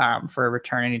good for a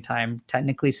return anytime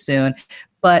technically soon.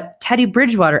 But Teddy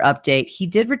Bridgewater update, he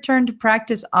did return to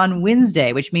practice on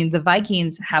Wednesday, which means the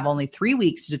Vikings have only 3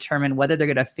 weeks to determine whether they're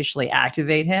going to officially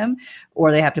activate him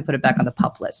or they have to put it back on the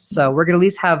PUP list. So we're going to at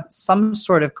least have some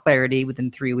sort of clarity within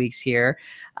 3 weeks here.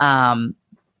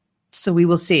 So we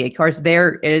will see. Of course,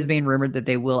 it is being rumored that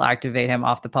they will activate him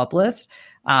off the PUP list,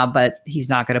 but he's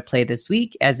not going to play this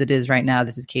week. As it is right now,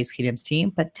 this is Case Keenum's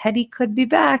team, but Teddy could be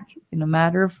back in a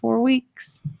matter of 4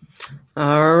 weeks.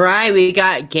 All right, we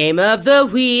got game of the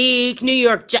week. New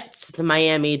York Jets, the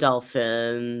Miami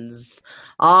Dolphins.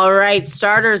 All right,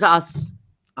 starters,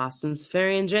 Austin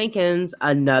Seferian-Jenkins,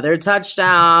 another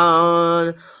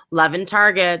touchdown, 11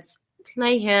 targets.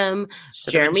 Play him.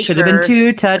 Jeremy should have been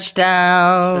 2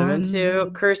 touchdowns. Should have been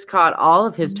 2. Curse caught all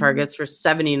of his targets for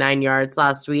 79 yards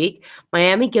last week.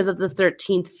 Miami gives up the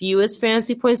 13th fewest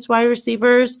fantasy points to wide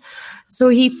receivers, so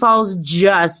he falls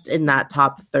just in that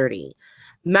top 30.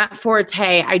 Matt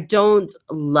Forte, I don't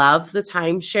love the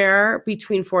timeshare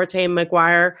between Forte and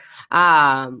McGuire.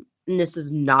 And this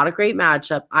is not a great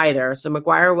matchup either. So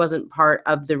McGuire wasn't part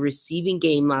of the receiving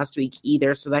game last week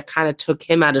either, so that kind of took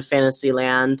him out of fantasy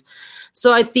land.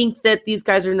 So I think that these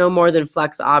guys are no more than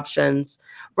flex options.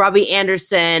 Robbie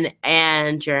Anderson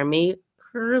and Jeremy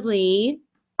Curley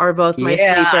are both my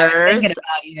sleepers. I was thinking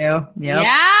about you. Yep.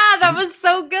 Yeah, that was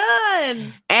so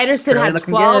good. Anderson Curley had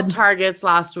 12 targets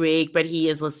last week, but he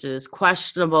is listed as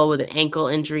questionable with an ankle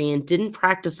injury and didn't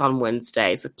practice on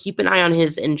Wednesday. So keep an eye on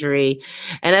his injury.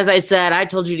 And as I said, I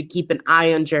told you to keep an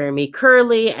eye on Jeremy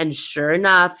Curley, and sure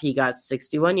enough, he got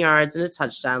 61 yards and a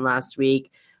touchdown last week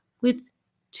with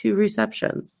 2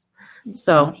 receptions.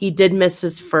 So he did miss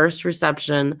his first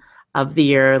reception of the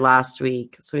year last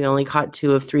week. So he only caught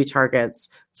 2 of 3 targets.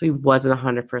 So he wasn't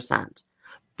 100%.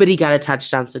 But he got a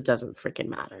touchdown, so it doesn't freaking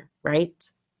matter, right?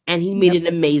 And he made an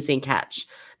amazing catch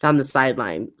down the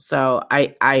sideline. So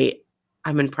I'm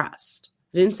impressed.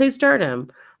 I didn't say start him,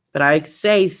 but I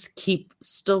say keep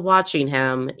still watching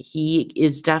him. He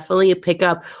is definitely a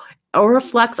pickup or a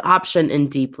flex option in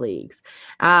deep leagues.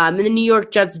 In the New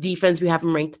York Jets defense, we have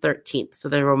them ranked 13th, so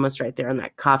they're almost right there on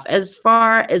that cuff. As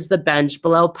far as the bench,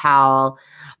 below Powell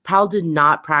did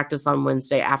not practice on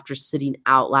Wednesday after sitting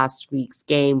out last week's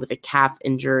game with a calf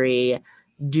injury.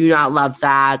 Do not love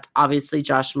that. Obviously,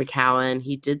 Josh McCown,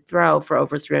 he did throw for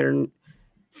over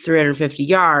 350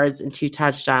 yards and 2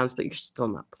 touchdowns, but you're still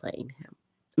not playing him.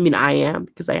 I mean, I am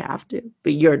because I have to,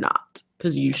 but you're not,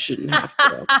 because you shouldn't have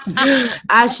to.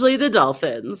 Ashley, the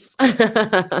Dolphins.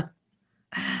 McCown.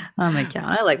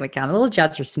 I like McCown. The little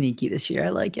Jets are sneaky this year. I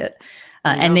like it.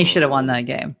 And they should have won that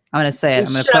game. I'm going to say it.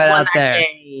 I'm going to put it out there.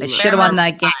 They should have won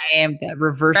that game. That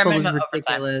reversal was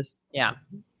ridiculous. Yeah.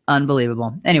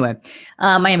 Unbelievable. Anyway,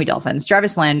 Miami Dolphins.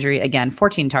 Jarvis Landry, again,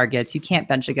 14 targets. You can't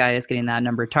bench a guy that's getting that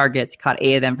number of targets. He caught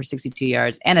 8 of them for 62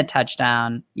 yards and a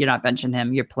touchdown. You're not benching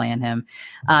him. You're playing him.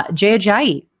 Jay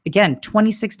Ajayi, again,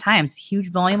 26 times.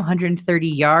 Huge volume, 130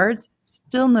 yards.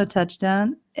 Still no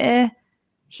touchdown.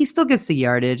 He still gets the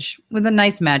yardage with a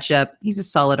nice matchup. He's a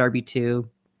solid RB2,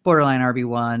 borderline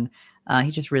RB1.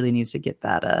 He just really needs to get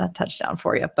that touchdown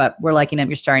for you. But we're liking him.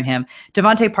 You're starting him.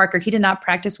 Devontae Parker, he did not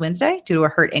practice Wednesday due to a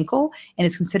hurt ankle and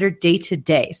is considered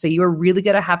day-to-day. So you are really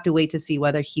going to have to wait to see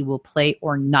whether he will play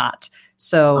or not.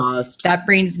 So that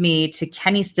brings me to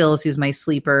Kenny Stills, who's my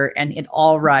sleeper, and it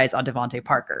all rides on Devontae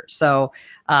Parker. So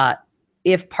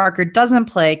if Parker doesn't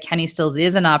play, Kenny Stills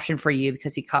is an option for you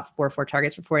because he caught 4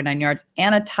 targets for 49 yards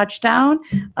and a touchdown.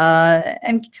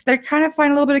 And they're kind of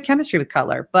finding a little bit of chemistry with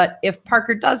Cutler. But if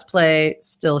Parker does play,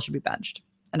 Stills should be benched.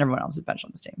 And everyone else is benched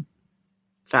on this team.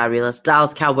 Fabulous.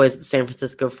 Dallas Cowboys, the San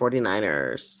Francisco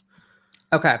 49ers.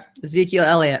 Okay. Ezekiel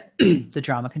Elliott, the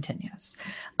drama continues.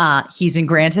 He's been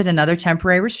granted another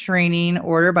temporary restraining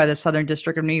order by the Southern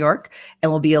District of New York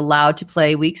and will be allowed to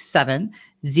play week 7.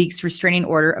 Zeke's restraining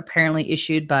order, apparently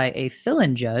issued by a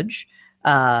fill-in judge,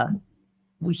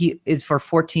 he is for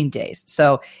 14 days.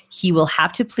 So he will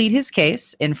have to plead his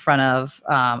case in front of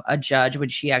a judge when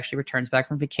she actually returns back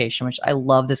from vacation, which I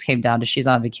love. This came down to she's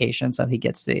on vacation, so he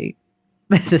gets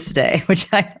this day, which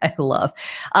I love.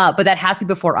 But that has to be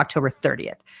before October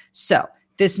 30th. So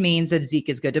this means that Zeke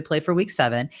is good to play for week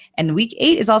 7. And week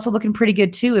 8 is also looking pretty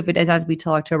good too if it has to be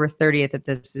till October 30th that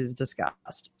this is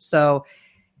discussed. So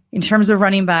in terms of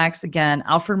running backs, again,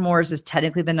 Alfred Morris is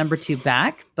technically the number 2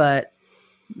 back, but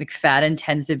McFadden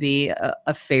tends to be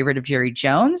a favorite of Jerry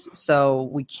Jones. So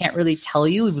we can't really tell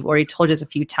you. We've already told you this a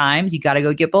few times. You got to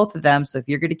go get both of them. So if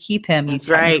you're going to keep him, you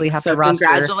technically have to roster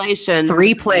congratulations.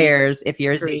 3 players if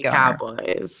you're a Zeke owner.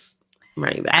 Cowboys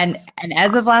running backs. And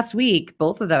as of last week,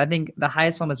 both of them, I think the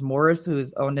highest one was Morris, who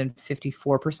was owned in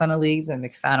 54% of leagues, and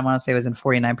McFadden, I want to say, was in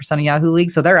 49% of Yahoo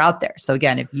leagues. So they're out there. So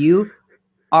again, if you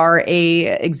are a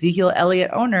Ezekiel Elliott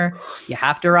owner, you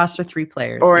have to roster 3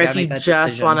 players. Or if you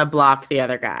just want to block the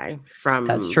other guy from.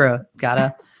 That's true.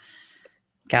 Gotta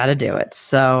do it.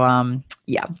 So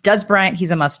yeah, Des Bryant,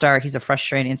 he's a must start. He's a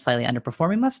frustrating and slightly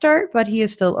underperforming must start, but he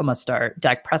is still a must start.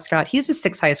 Dak Prescott, he's the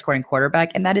 6th highest scoring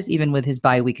quarterback, and that is even with his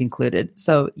bye week included.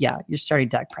 So yeah, you're starting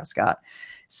Dak Prescott.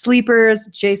 Sleepers,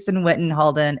 Jason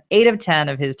Witten-Holden, 8 of 10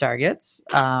 of his targets.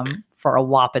 For a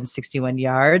whopping 61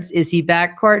 yards. Is he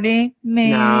back, Courtney?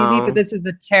 Maybe, but this is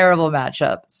a terrible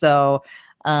matchup. So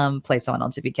play someone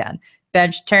else if you can.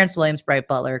 Bench, Terrence Williams, Bright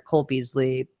Butler, Cole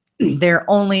Beasley. They're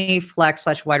only flex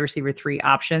 / wide receiver 3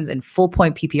 options in full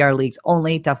point PPR leagues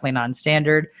only, definitely not in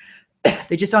standard.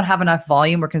 They just don't have enough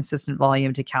volume or consistent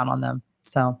volume to count on them.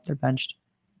 So they're benched.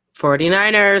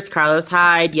 49ers, Carlos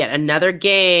Hyde, yet another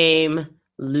game,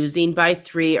 losing by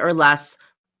 3 or less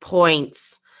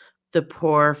points. The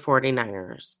poor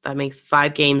 49ers. That makes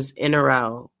 5 games in a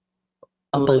row.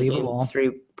 Unbelievable.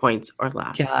 3 points or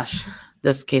less. Gosh.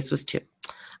 This case was 2.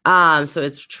 So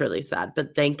it's truly sad.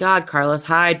 But thank God Carlos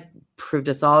Hyde proved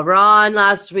us all wrong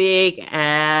last week.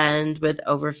 And with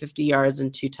over 50 yards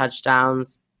and 2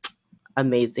 touchdowns,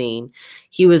 amazing.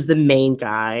 He was the main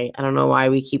guy. I don't know why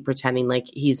we keep pretending like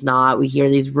he's not. We hear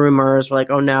these rumors. We're like,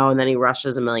 oh no. And then he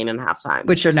rushes 1.5 million times.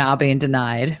 Which are now being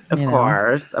denied. Of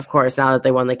course. Now that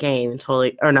they won the game, we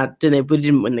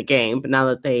didn't win the game, but now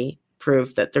that they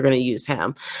proved that they're going to use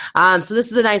him. So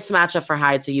this is a nice matchup for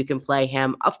Hyde. So you can play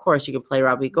him. Of course, you can play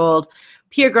Robbie Gould.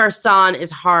 Pierre Garçon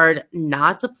is hard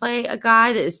not to play a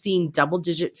guy that is seeing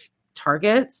double-digit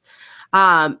targets.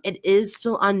 It is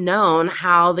still unknown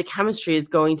how the chemistry is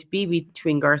going to be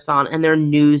between Garçon and their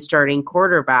new starting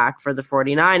quarterback for the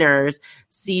 49ers,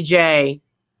 CJ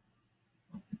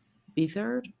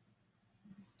Beathard.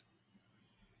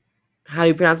 How do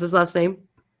you pronounce his last name?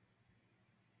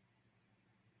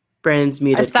 Brandon's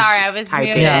muted. Sorry, I was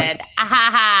muted.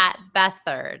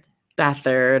 Beathard.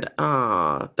 Beathard.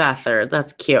 Oh, Beathard.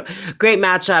 That's cute. Great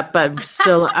matchup, but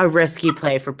still a risky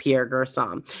play for Pierre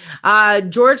Garçon.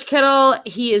 George Kittle,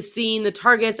 he is seeing the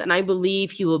targets, and I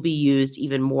believe he will be used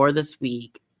even more this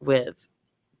week with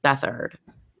Beathard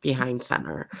behind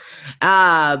center.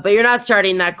 But you're not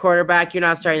starting that quarterback. You're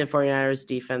not starting the 49ers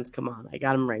defense. Come on. I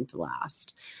got him ranked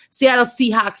last. Seattle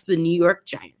Seahawks, the New York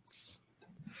Giants.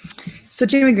 So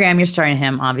Jimmy Graham, you're starting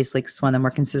him, obviously, because one of the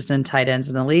more consistent tight ends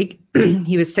in the league.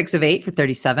 He was 6 of 8 for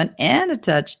 37 and a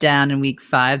touchdown in week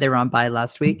 5. They were on bye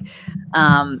last week.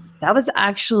 That was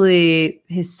actually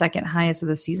his second highest of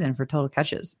the season for total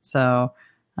catches. So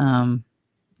it's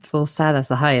a little sad that's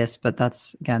the highest, but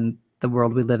that's, again, the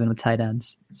world we live in with tight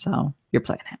ends. So you're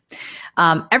playing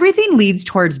him. Everything leads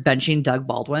towards benching Doug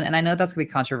Baldwin. And I know that's going to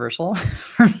be controversial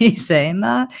for me saying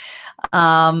that.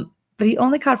 But he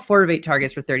only caught 4 of 8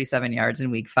 targets for 37 yards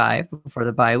in week 5 before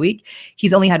the bye week.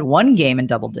 He's only had 1 game in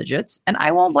double digits, and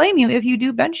I won't blame you if you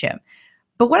do bench him.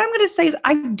 But what I'm going to say is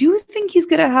I do think he's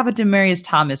going to have a Demaryius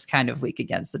Thomas kind of week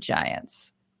against the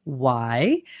Giants.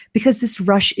 Why? Because this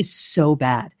rush is so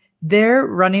bad. Their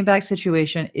running back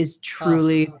situation is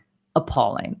truly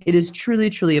appalling. It is truly,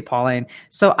 truly appalling.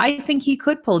 So I think he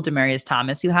could pull Demaryius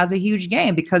Thomas, who has a huge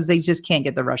game, because they just can't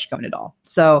get the rush going at all.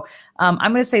 So I'm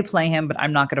going to say play him, but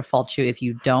I'm not going to fault you if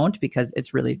you don't, because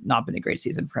it's really not been a great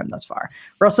season for him thus far.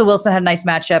 Russell Wilson had a nice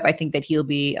matchup. I think that he'll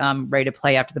be ready to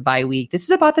play after the bye week. This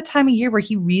is about the time of year where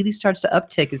he really starts to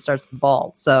uptick and starts to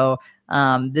ball. So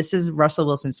this is Russell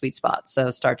Wilson's sweet spot. So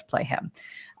start to play him.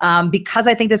 Because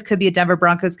I think this could be a Denver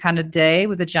Broncos kind of day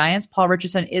with the Giants, Paul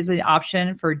Richardson is an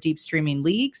option for deep streaming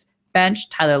leagues. Bench,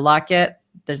 Tyler Lockett.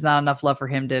 There's not enough love for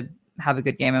him to have a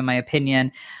good game, in my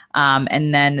opinion.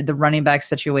 And then the running back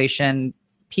situation,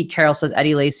 Pete Carroll says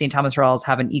Eddie Lacy and Thomas Rawls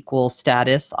have an equal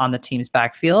status on the team's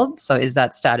backfield. So is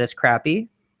that status crappy?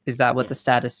 Is that what the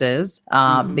status is?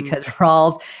 Because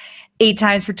Rawls 8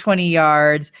 times for 20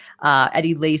 yards.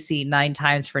 Eddie Lacy 9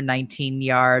 times for 19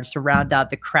 yards. To round out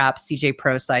the crap, CJ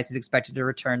Prosise is expected to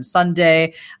return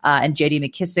Sunday. And JD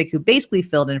McKissick, who basically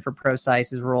filled in for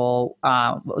Prosise's role,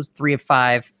 was 3 of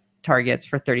 5 targets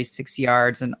for 36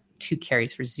 yards and 2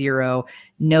 carries for 0.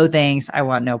 No thanks. I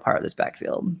want no part of this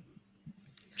backfield.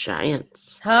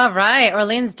 Giants. All right.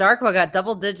 Orleans Darkwa got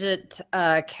double-digit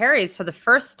carries for the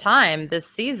first time this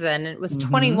season. It was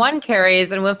 21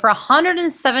 carries and went for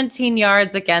 117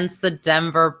 yards against the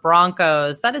Denver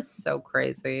Broncos. That is so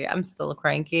crazy. I'm still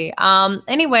cranky.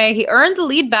 Anyway, he earned the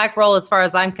lead back role as far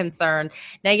as I'm concerned.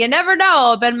 Now, you never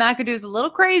know. Ben McAdoo's a little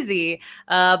crazy,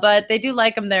 but they do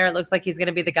like him there. It looks like he's going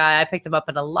to be the guy. I picked him up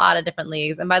in a lot of different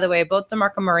leagues. And by the way, both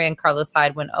DeMarco Murray and Carlos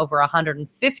Hyde went over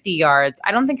 150 yards.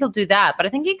 I don't think he'll do that, but I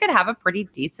think he could have a pretty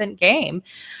decent game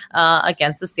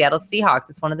against the Seattle Seahawks.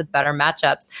 It's one of the better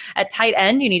matchups. At tight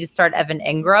end, you need to start Evan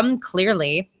Ingram.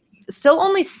 Clearly, still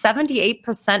only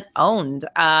 78% owned.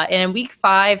 And in week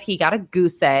 5, he got a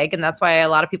goose egg, and that's why a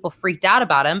lot of people freaked out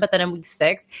about him. But then in week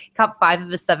 6, he caught 5 of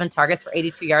his 7 targets for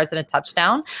 82 yards and a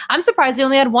touchdown. I'm surprised he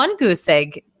only had 1 goose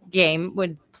egg game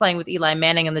when playing with Eli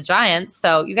Manning and the Giants.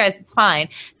 So you guys, it's fine.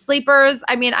 Sleepers,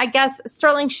 I mean, I guess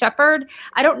Sterling Shepard,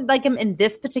 I don't like him in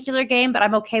this particular game, but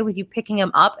I'm okay with you picking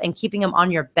him up and keeping him on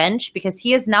your bench because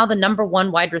he is now the number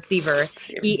 1 wide receiver.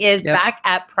 He is back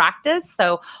at practice.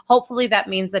 So hopefully that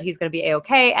means that he's going to be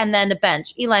A-okay. And then the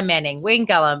bench, Eli Manning, Wayne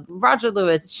Gellum, Roger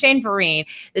Lewis, Shane Vereen,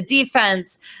 the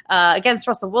defense against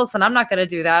Russell Wilson. I'm not going to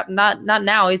do that. Not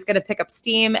now. He's going to pick up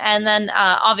steam. And then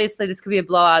obviously this could be a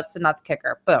blowout, so not the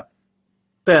kicker. Boom.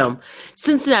 Boom.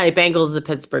 Cincinnati Bengals, the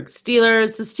Pittsburgh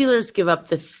Steelers. The Steelers give up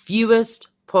the fewest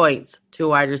points to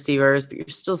wide receivers, but you're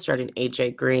still starting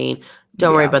A.J. Green.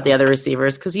 Don't worry about the other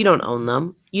receivers because you don't own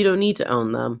them. You don't need to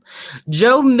own them.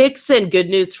 Joe Mixon, good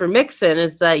news for Mixon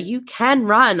is that you can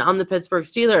run on the Pittsburgh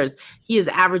Steelers. He is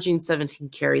averaging 17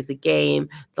 carries a game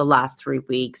the last 3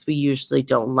 weeks. We usually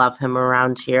don't love him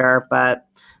around here, but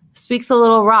this week's a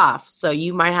little rough, so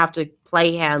you might have to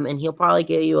play him, and he'll probably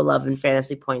give you 11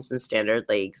 fantasy points in standard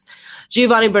leagues.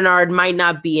 Giovanni Bernard might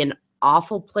not be an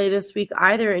awful play this week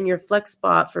either in your flex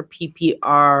spot for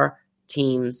PPR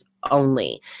teams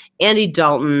only. Andy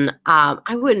Dalton,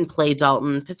 I wouldn't play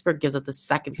Dalton. Pittsburgh gives up the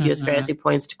second fewest fantasy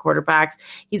points to quarterbacks.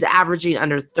 He's averaging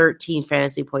under 13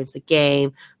 fantasy points a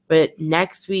game. But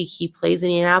next week, he plays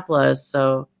Indianapolis,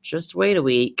 so just wait a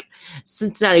week.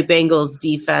 Cincinnati Bengals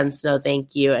defense, no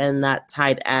thank you. And that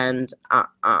tight end,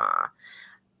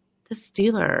 The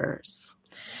Steelers.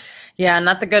 Yeah,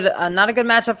 not a good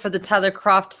matchup for the Tyler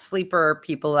Kroft sleeper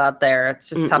people out there. It's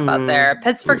just tough out there.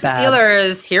 Pittsburgh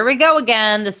Steelers, here we go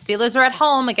again. The Steelers are at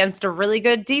home against a really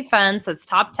good defense. It's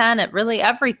top 10 at really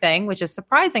everything, which is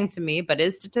surprising to me, but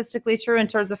is statistically true in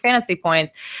terms of fantasy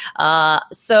points.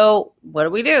 So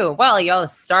what do? Well, you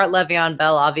start Le'Veon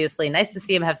Bell, obviously. Nice to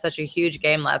see him have such a huge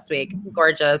game last week.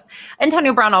 Gorgeous.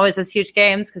 Antonio Brown always has huge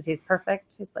games because he's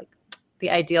perfect. He's like the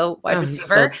ideal wide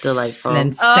receiver. He's so delightful. An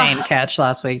insane catch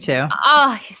last week, too.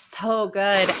 Oh, he's so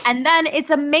good. And then it's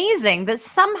amazing that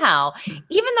somehow,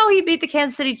 even though he beat the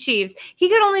Kansas City Chiefs, he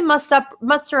could only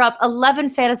muster up 11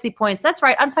 fantasy points. That's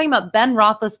right. I'm talking about Ben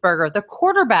Roethlisberger, the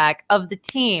quarterback of the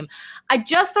team. I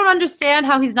just don't understand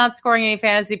how he's not scoring any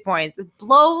fantasy points. It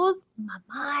blows my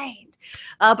mind.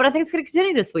 But I think it's going to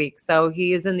continue this week. So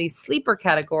he is in the sleeper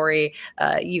category.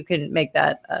 You can make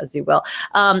that as you will.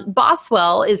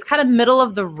 Boswell is kind of middle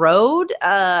of the road,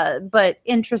 but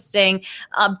interesting.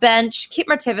 Bench, keep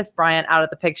Martavis Bryant out of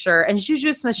the picture. And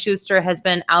Juju Smith-Schuster has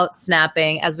been out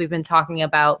snapping, as we've been talking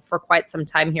about for quite some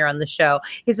time here on the show.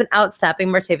 He's been out snapping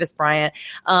Martavis Bryant.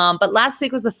 But last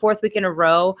week was the 4th week in a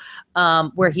row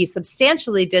where he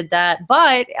substantially did that.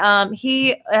 But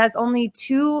he has only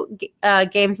 2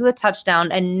 games with a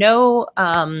touchdown and no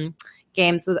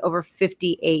games with over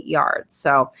 58 yards.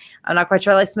 So I'm not quite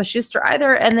sure I like Smith-Schuster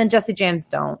either. And then Jesse James,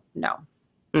 don't know.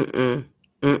 Mm-mm.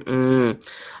 Mm-mm.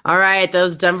 All right,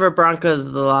 those Denver Broncos,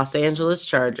 the Los Angeles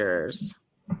Chargers.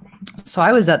 So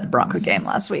I was at the Bronco game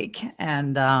last week,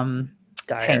 and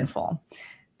painful.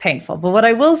 But what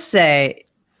I will say,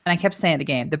 and I kept saying at the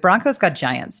game, the Broncos got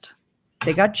giantsed.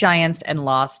 They got giantsed and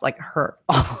lost, like hurt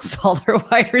almost all their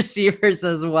wide receivers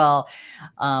as well.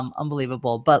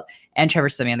 Unbelievable. And Trevor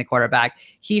Siemian, the quarterback,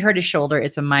 he hurt his shoulder.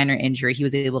 It's a minor injury. He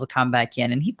was able to come back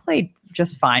in, and he played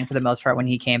just fine for the most part when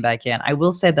he came back in. I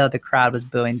will say, though, the crowd was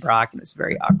booing Brock, and it was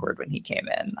very awkward when he came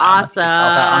in. Awesome.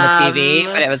 On the TV,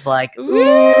 but it was like,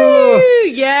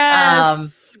 ooh,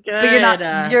 yes. Good.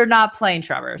 But you're not playing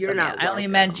Trevor. You're not. I only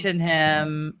mention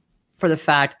him for the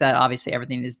fact that obviously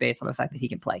everything is based on the fact that he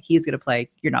can play. He's going to play.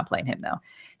 You're not playing him, though.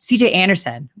 CJ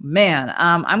Anderson, man,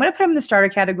 I'm going to put him in the starter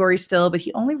category still, but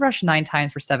he only rushed 9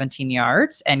 times for 17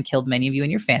 yards and killed many of you in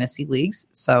your fantasy leagues.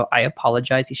 So I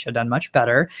apologize. He should have done much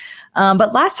better.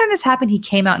 But last time this happened, he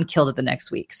came out and killed it the next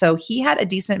week. So he had a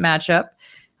decent matchup.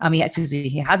 He has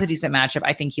a decent matchup.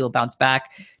 I think he will bounce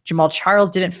back. Jamal Charles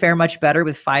didn't fare much better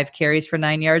with 5 carries for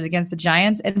 9 yards against the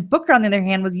Giants. And Booker, on the other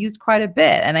hand, was used quite a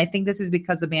bit. And I think this is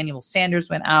because Emmanuel Sanders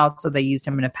went out, so they used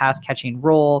him in a pass-catching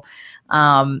role.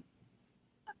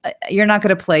 You're not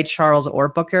going to play Charles or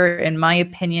Booker. In my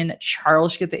opinion,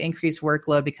 Charles should get the increased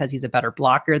workload because he's a better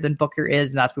blocker than Booker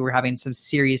is. And that's why we're having some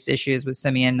serious issues with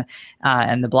Siemian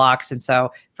and the blocks. And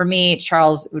so for me,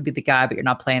 Charles would be the guy, but you're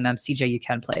not playing them. CJ, you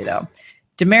can play, though.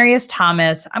 Demaryius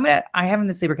Thomas, I have him in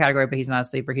the sleeper category, but he's not a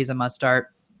sleeper. He's a must start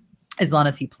as long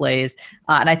as he plays.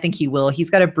 And I think he will. He's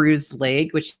got a bruised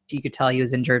leg, which you could tell he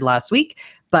was injured last week,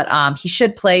 but he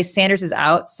should play. Sanders is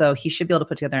out, so he should be able to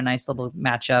put together a nice little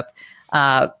matchup.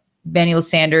 Manuel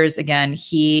Sanders, again,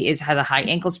 has a high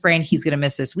ankle sprain. He's going to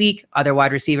miss this week. Other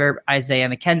wide receiver, Isaiah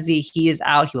McKenzie, he is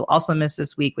out. He will also miss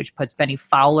this week, which puts Benny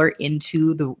Fowler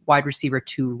into the wide receiver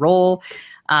 2 role.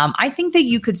 I think that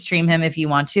you could stream him if you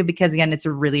want to, because again, it's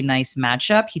a really nice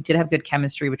matchup. He did have good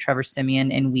chemistry with Trevor Siemian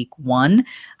in week 1.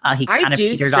 He kind of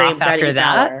petered off after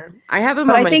that. I have him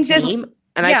on my team,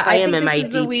 and I play him in my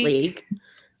deep league.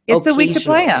 It's a week to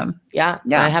play him. Yeah.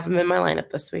 I have him in my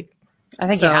lineup this week. I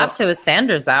think you have to with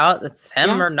Sanders out. It's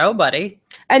him or nobody.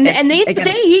 And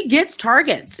he gets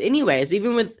targets anyways,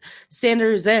 even with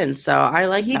Sanders in. So I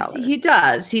like that. He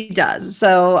does.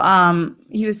 So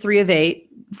he was 3 of 8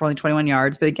 for only 21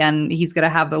 yards. But again, he's going to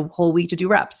have the whole week to do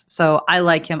reps. So I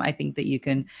like him. I think that you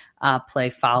can play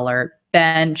Fowler.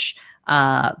 Bench,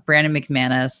 Brandon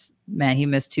McManus. Man, he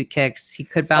missed 2 kicks. He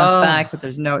could bounce back, but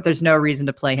there's no reason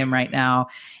to play him right now.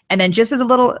 And then just as a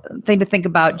little thing to think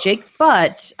about, Jake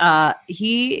Butt,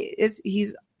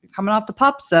 he's coming off the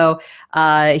pup, so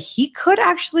he could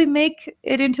actually make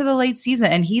it into the late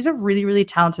season. And he's a really, really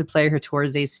talented player who tore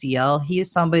his ACL. He is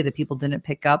somebody that people didn't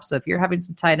pick up. So if you're having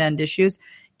some tight end issues,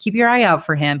 keep your eye out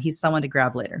for him. He's someone to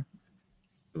grab later.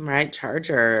 Right,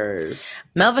 Chargers.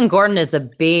 Melvin Gordon is a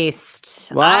beast.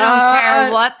 What? I don't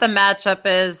care what the matchup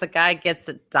is. The guy gets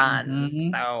it done. Mm-hmm.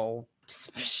 So,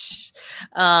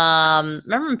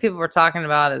 remember when people were talking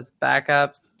about his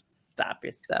backups? Stop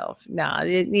yourself. No,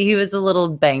 he was a little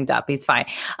banged up. He's fine.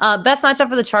 Best matchup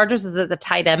for the Chargers is at the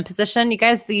tight end position. You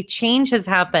guys, the change has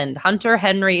happened. Hunter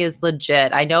Henry is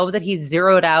legit. I know that he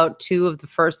zeroed out 2 of the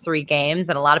first 3 games,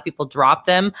 and a lot of people dropped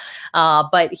him.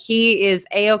 But he is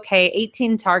A-okay.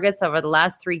 18 targets over the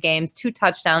last 3 games, 2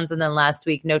 touchdowns, and then last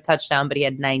week, no touchdown, but he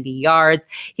had 90 yards.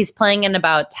 He's playing in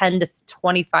about 10 to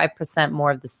 25%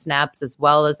 more of the snaps, as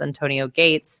well as Antonio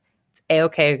Gates. It's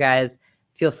A-okay, guys.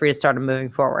 Feel free to start him moving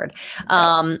forward.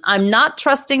 I'm not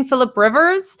trusting Phillip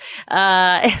Rivers.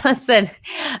 Listen,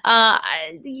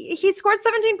 he scored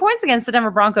 17 points against the Denver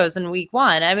Broncos in week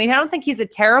 1. I mean, I don't think he's a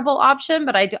terrible option,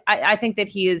 but I think that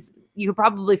he is. You could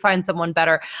probably find someone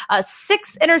better.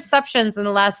 6 interceptions in the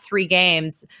last 3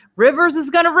 games. Rivers is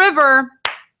going to river.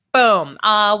 Boom.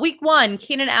 Week 1,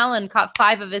 Keenan Allen caught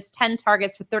 5 of his 10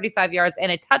 targets for 35 yards and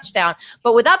a touchdown.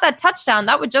 But without that touchdown,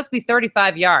 that would just be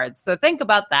 35 yards. So think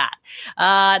about that.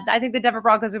 I think the Denver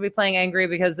Broncos will be playing angry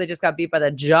because they just got beat by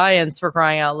the Giants, for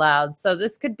crying out loud. So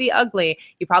this could be ugly.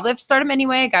 You probably have to start him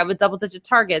anyway, a guy with double-digit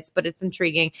targets, but it's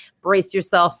intriguing. Brace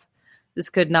yourself. This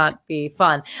could not be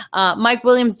fun. Mike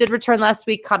Williams did return last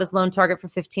week, caught his lone target for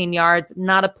 15 yards.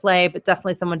 Not a play, but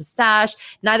definitely someone to stash.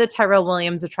 Neither Tyrell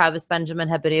Williams or Travis Benjamin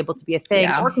have been able to be a thing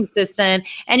or consistent.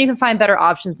 And you can find better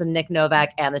options than Nick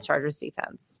Novak and the Chargers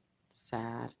defense.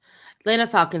 Sad. Atlanta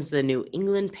Falcons, the New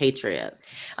England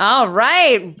Patriots. All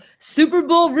right. Super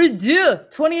Bowl redo,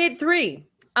 28-3.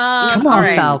 Come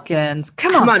on, Falcons.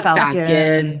 Come on,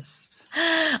 Falcons.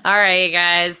 All right, you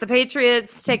guys. The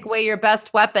Patriots take away your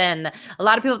best weapon. A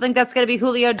lot of people think that's going to be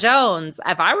Julio Jones.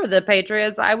 If I were the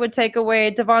Patriots, I would take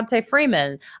away Devontae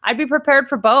Freeman. I'd be prepared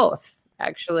for both,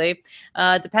 actually.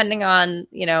 Depending on,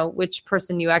 which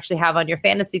person you actually have on your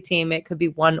fantasy team, it could be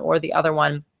one or the other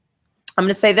one. I'm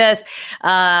going to say this.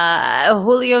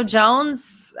 Julio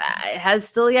Jones has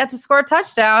still yet to score a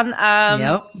touchdown.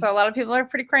 So a lot of people are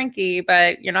pretty cranky,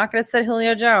 but you're not going to sit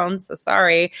Julio Jones. So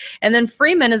sorry. And then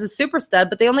Freeman is a super stud,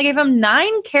 but they only gave him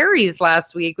 9 carries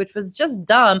last week, which was just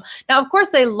dumb. Now, of course,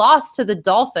 they lost to the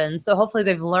Dolphins. So hopefully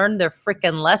they've learned their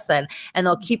freaking lesson and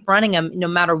they'll keep running him no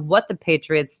matter what the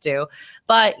Patriots do.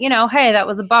 But, hey, that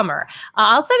was a bummer.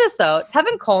 I'll say this, though.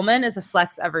 Tevin Coleman is a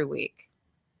flex every week.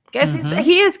 Guys,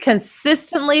 he has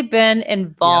consistently been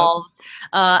involved.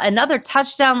 Another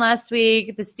touchdown last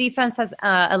week. This defense has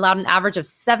allowed an average of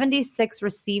 76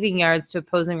 receiving yards to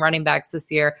opposing running backs this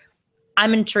year.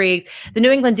 I'm intrigued. The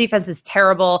New England defense is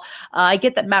terrible. I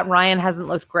get that Matt Ryan hasn't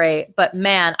looked great, but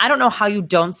man, I don't know how you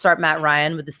don't start Matt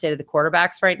Ryan with the state of the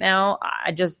quarterbacks right now.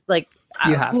 I just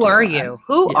who are you?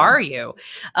 Who are you?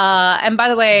 And by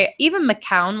the way, even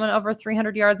McCown went over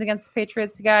 300 yards against the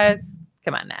Patriots, you guys.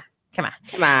 Come on now. Come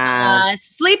on.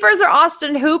 Sleepers are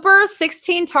Austin Hooper,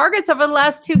 16 targets over the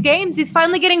last 2 games. He's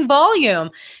finally getting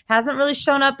volume. Hasn't really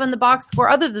shown up in the box score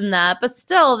other than that, but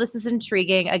still, this is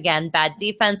intriguing. Again, bad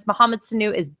defense. Mohamed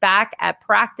Sanu is back at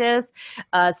practice.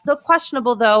 Still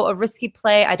questionable, though. A risky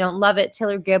play. I don't love it.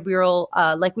 Taylor Gabriel,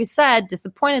 like we said,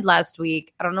 disappointed last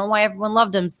week. I don't know why everyone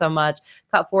loved him so much.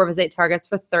 Caught 4 of his 8 targets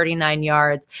for 39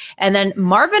 yards. And then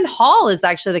Marvin Hall is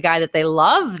actually the guy that they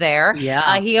love there.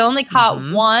 Yeah. He only caught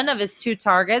 1 of his 2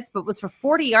 targets, but was for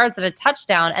 40 yards and a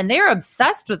touchdown, and they're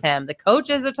obsessed with him. The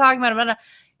coaches are talking about him.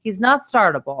 He's not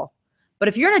startable. But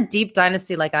if you're in a deep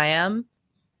dynasty like I am,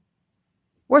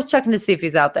 worth checking to see if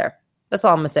he's out there. That's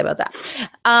all I'm going to say about that.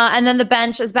 And then the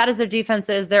bench, as bad as their defense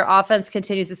is, their offense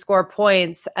continues to score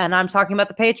points, and I'm talking about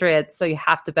the Patriots, so you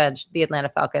have to bench the Atlanta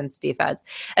Falcons defense.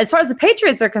 As far as the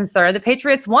Patriots are concerned, the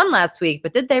Patriots won last week,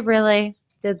 but did they really?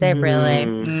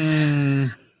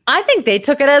 I think they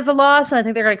took it as a loss, and I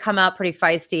think they're going to come out pretty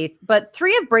feisty. But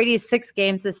 3 of Brady's 6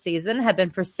 games this season have been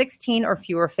for 16 or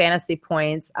fewer fantasy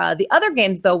points. The other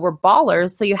games, though, were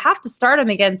ballers, so you have to start him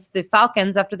against the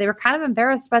Falcons after they were kind of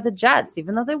embarrassed by the Jets.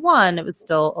 Even though they won, it was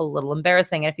still a little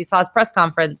embarrassing. And if you saw his press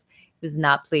conference, he was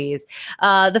not pleased.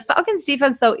 The Falcons'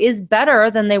 defense, though, is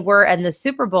better than they were in the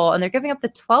Super Bowl, and they're giving up the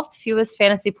 12th fewest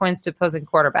fantasy points to opposing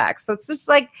quarterbacks. So it's just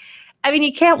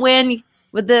you can't win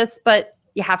with this, but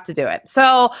you have to do it.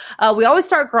 So we always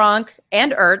start Gronk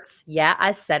and Ertz. Yeah,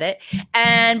 I said it.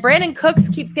 And Brandon Cooks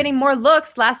keeps getting more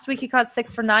looks. Last week he caught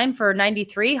 6 for 9 for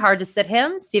 93. Hard to sit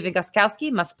him. Steven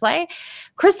Gostkowski must play.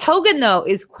 Chris Hogan, though,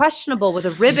 is questionable with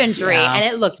a rib injury, and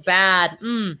it looked bad.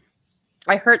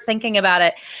 I hurt thinking about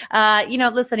it.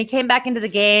 Listen, he came back into the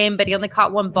game, but he only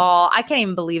caught 1 ball. I can't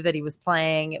even believe that he was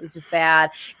playing. It was just bad.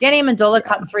 Danny Amendola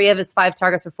caught 3 of his 5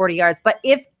 targets for 40 yards. But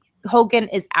if Hogan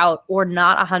is out or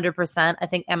not 100%, I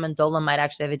think Amendola might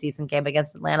actually have a decent game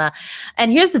against Atlanta.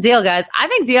 And here's the deal, guys. I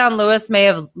think Deion Lewis may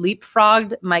have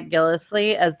leapfrogged Mike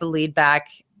Gillislee as the lead back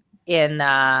in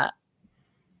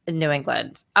New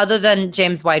England, other than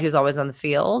James White, who's always on the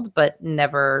field, but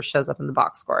never shows up in the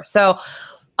box score. So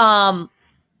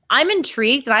I'm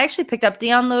intrigued, and I actually picked up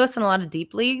Deion Lewis in a lot of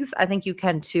deep leagues. I think you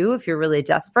can too if you're really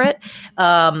desperate.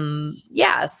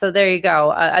 So there you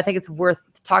go. I think it's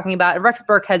worth talking about. Rex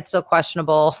Burkhead's still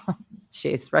questionable.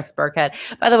 Jeez, Rex Burkhead.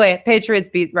 By the way, Patriots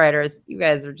beat writers, you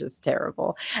guys are just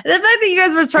terrible. The fact that you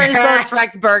guys were trying to sell us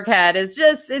Rex Burkhead is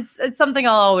just, it's something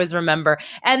I'll always remember.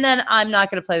 And then I'm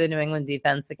not going to play the New England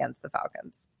defense against the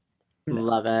Falcons.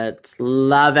 Love it.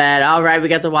 Love it. All right. We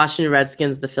got the Washington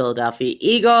Redskins, the Philadelphia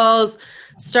Eagles.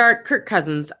 Start Kirk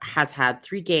Cousins has had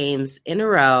 3 games in a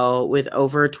row with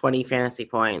over 20 fantasy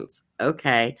points.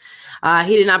 Okay.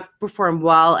 He did not perform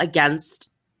well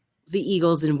against the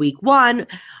Eagles in week 1.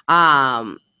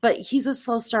 But he's a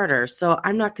slow starter, so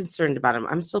I'm not concerned about him.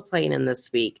 I'm still playing him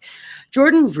this week.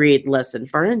 Jordan Reed, listen,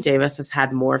 Vernon Davis has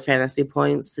had more fantasy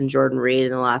points than Jordan Reed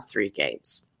in the last 3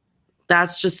 games.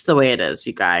 That's just the way it is,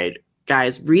 you guys.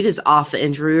 Reed is off the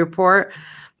injury report,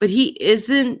 but he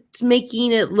isn't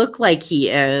making it look like he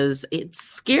is. It's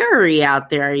scary out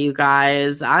there, you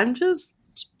guys. I'm just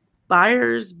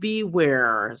buyers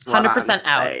beware.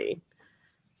 100%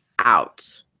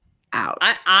 out.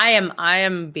 I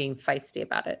am being feisty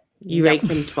about it. You rank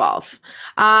him 12th.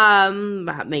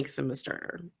 That makes him a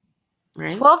starter.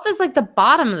 Right? 12th is like the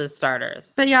bottom of the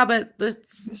starters. But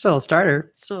it's still a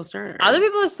starter. Still a starter. Other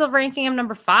people are still ranking him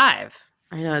number 5.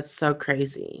 I know, it's so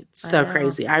crazy. It's so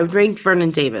crazy. I would rank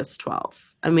Vernon Davis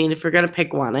 12. I mean, if we're going to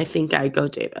pick one, I think I'd go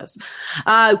Davis.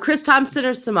 Chris Thompson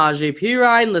or Samaje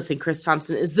Perine? Listen, Chris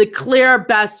Thompson is the clear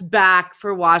best back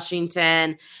for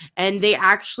Washington, and they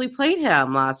actually played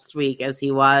him last week as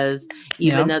he was,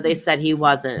 even though they said he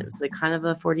wasn't. It was like kind of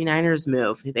a 49ers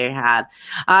move they had.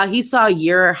 He saw a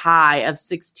year high of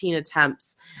 16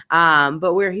 attempts,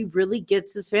 but where he really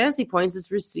gets his fantasy points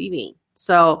is receiving.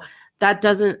 So that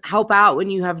doesn't help out when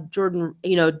you have Jordan,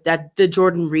 that the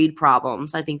Jordan Reed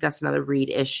problems. I think that's another Reed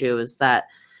issue, is that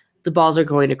the balls are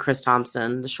going to Chris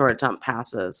Thompson, the short dump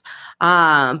passes.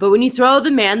 But when you throw the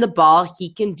man the ball,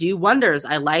 he can do wonders.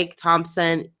 I like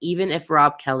Thompson, even if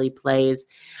Rob Kelly plays.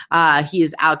 He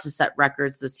is out to set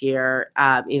records this year,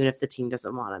 even if the team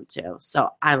doesn't want him to. So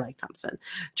I like Thompson.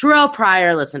 Terrell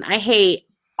Pryor, listen, I hate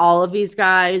all of these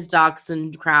guys,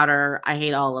 Doxson, Crowder, I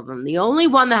hate all of them. The only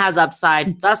one that has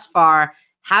upside thus far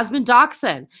has been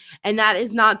Doxson, and that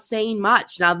is not saying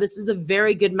much. Now, this is a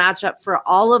very good matchup for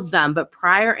all of them, but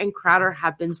Pryor and Crowder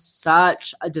have been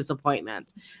such a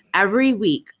disappointment. Every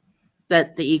week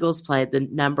that the Eagles played, the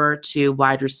number 2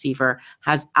 wide receiver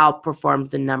has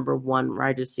outperformed the number 1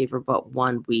 wide receiver but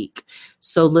 1 week.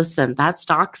 So listen, that's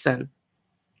Doxson.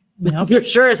 Yep. You're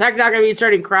sure as heck not going to be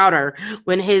starting Crowder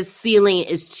when his ceiling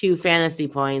is 2 fantasy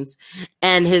points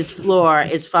and his floor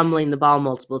is fumbling the ball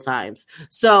multiple times.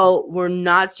 So we're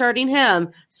not starting him.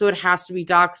 So it has to be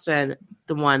Doxson,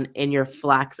 the one in your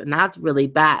flex. And that's really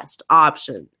best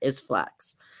option is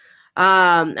flex.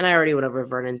 And I already went over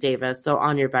Vernon Davis. So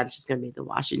on your bench is going to be the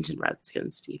Washington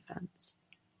Redskins defense,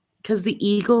 because the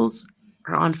Eagles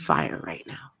are on fire right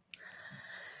now.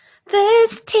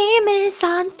 This team is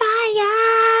on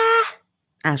fire.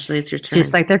 Ashley, it's your turn.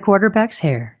 Just like their quarterback's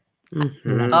hair.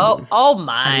 Mm-hmm. Oh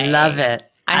my. I love it.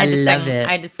 I love it.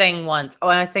 I had to sing once. Oh,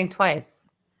 and I sang twice.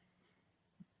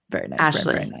 Very nice.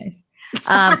 Ashley. Very nice.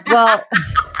 Well,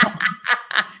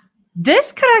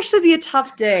 this could actually be a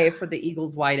tough day for the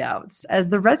Eagles wideouts, as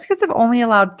the Redskins have only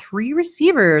allowed 3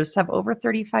 receivers to have over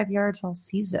 35 yards all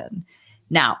season.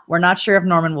 Now, we're not sure if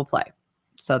Norman will play,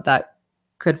 so that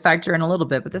could factor in a little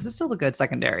bit, but this is still a good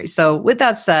secondary. So with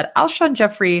that said, Alshon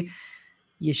Jeffrey,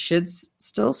 you should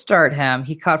still start him.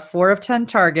 He caught 4 of 10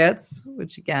 targets,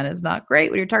 which again is not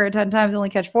great when you're targeted 10 times, you only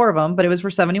catch 4 of them, but it was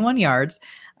for 71 yards.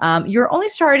 You're only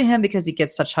starting him because he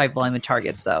gets such high volume of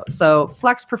targets though. So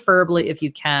flex preferably if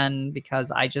you can, because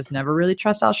I just never really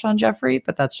trust Alshon Jeffrey,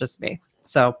 but that's just me.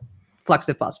 So flex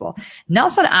if possible.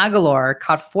 Nelson Aguilar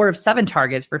caught 4 of 7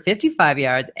 targets for 55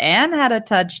 yards and had a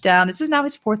touchdown. This is now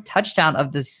his 4th touchdown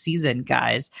of the season,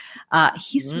 guys.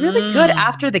 He's really good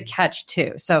after the catch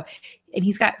too. So, and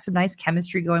he's got some nice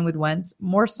chemistry going with Wentz,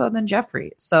 more so than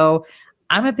Jeffrey. So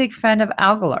I'm a big fan of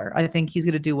Aguilar. I think he's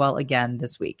going to do well again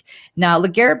this week. Now,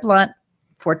 LeGarrette Blount,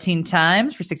 14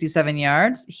 times for 67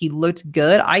 yards. He looked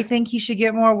good. I think he should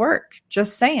get more work.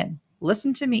 Just saying.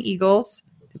 Listen to me, Eagles.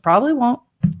 They probably won't.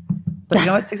 But you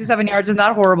know what? 67 yards is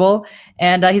not horrible.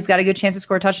 And he's got a good chance to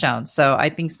score touchdowns. So I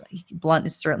think Blount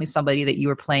is certainly somebody that you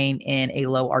were playing in a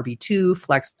low RB2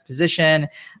 flex position.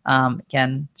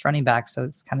 Again, it's running back, so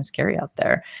it's kind of scary out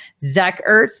there. Zach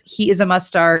Ertz, he is a must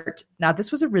start. Now,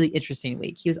 this was a really interesting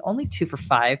week. He was only 2 for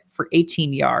 5 for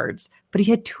 18 yards, but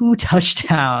he had 2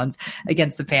 touchdowns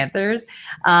against the Panthers.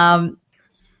 And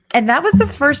that was the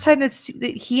first time that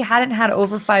he hadn't had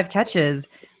over 5 catches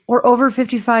or over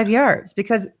 55 yards,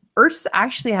 because Ertz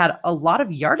actually had a lot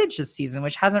of yardage this season,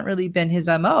 which hasn't really been his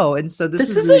MO. And so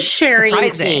this is really a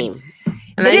sharing team.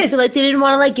 And I feel like they didn't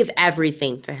want to give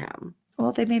everything to him.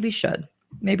 Well, they maybe should.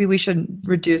 Maybe we should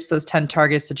reduce those 10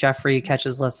 targets to Jeffrey,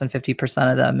 catches less than 50%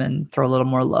 of them, and throw a little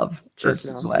more love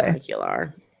Ertz's way.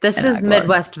 This is Aguilar.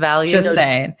 Midwest values. Just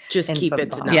saying. Just keep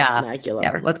it to Aguilar.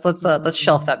 Yeah. Let's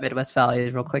shelf that Midwest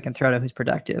values real quick and throw to who's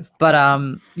productive. But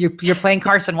you're playing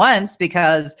Carson Wentz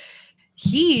because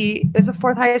he is a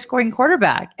 4th highest scoring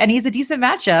quarterback, and he's a decent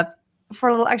matchup for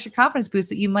a little extra confidence boost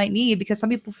that you might need, because some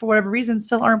people, for whatever reason,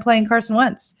 still aren't playing Carson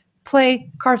Wentz.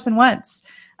 Play Carson Wentz.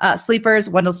 Sleepers,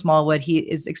 Wendell Smallwood, he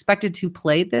is expected to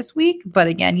play this week, but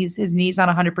again, his knee's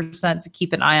not 100%, so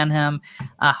keep an eye on him.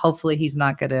 Hopefully he's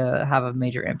not going to have a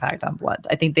major impact on Blount.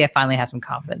 I think they finally have some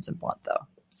confidence in Blount, though.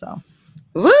 So,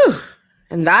 woo!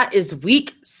 And that is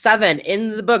week 7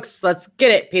 in the books. Let's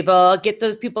get it, people. Get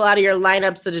those people out of your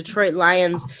lineups, the Detroit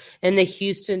Lions and the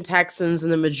Houston Texans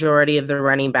and the majority of the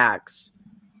running backs.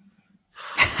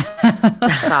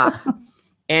 Stop.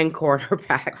 And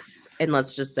quarterbacks. And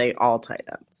let's just say all tight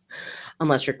ends.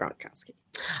 Unless you're Gronkowski.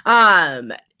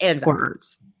 And Zach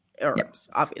Ertz.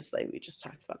 Obviously, we just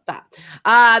talked about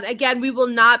that. Again, we will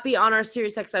not be on our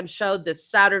SiriusXM show this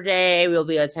Saturday. We'll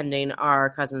be attending our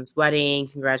cousin's wedding.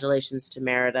 Congratulations to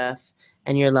Meredith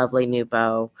and your lovely new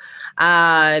beau.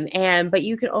 But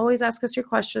you can always ask us your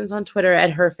questions on Twitter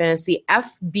at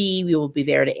HerFantasyFB. We will be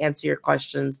there to answer your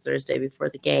questions Thursday before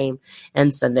the game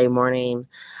and Sunday morning.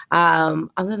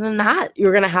 Other than that,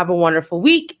 you're going to have a wonderful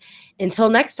week.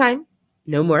 Until next time,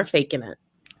 no more faking it.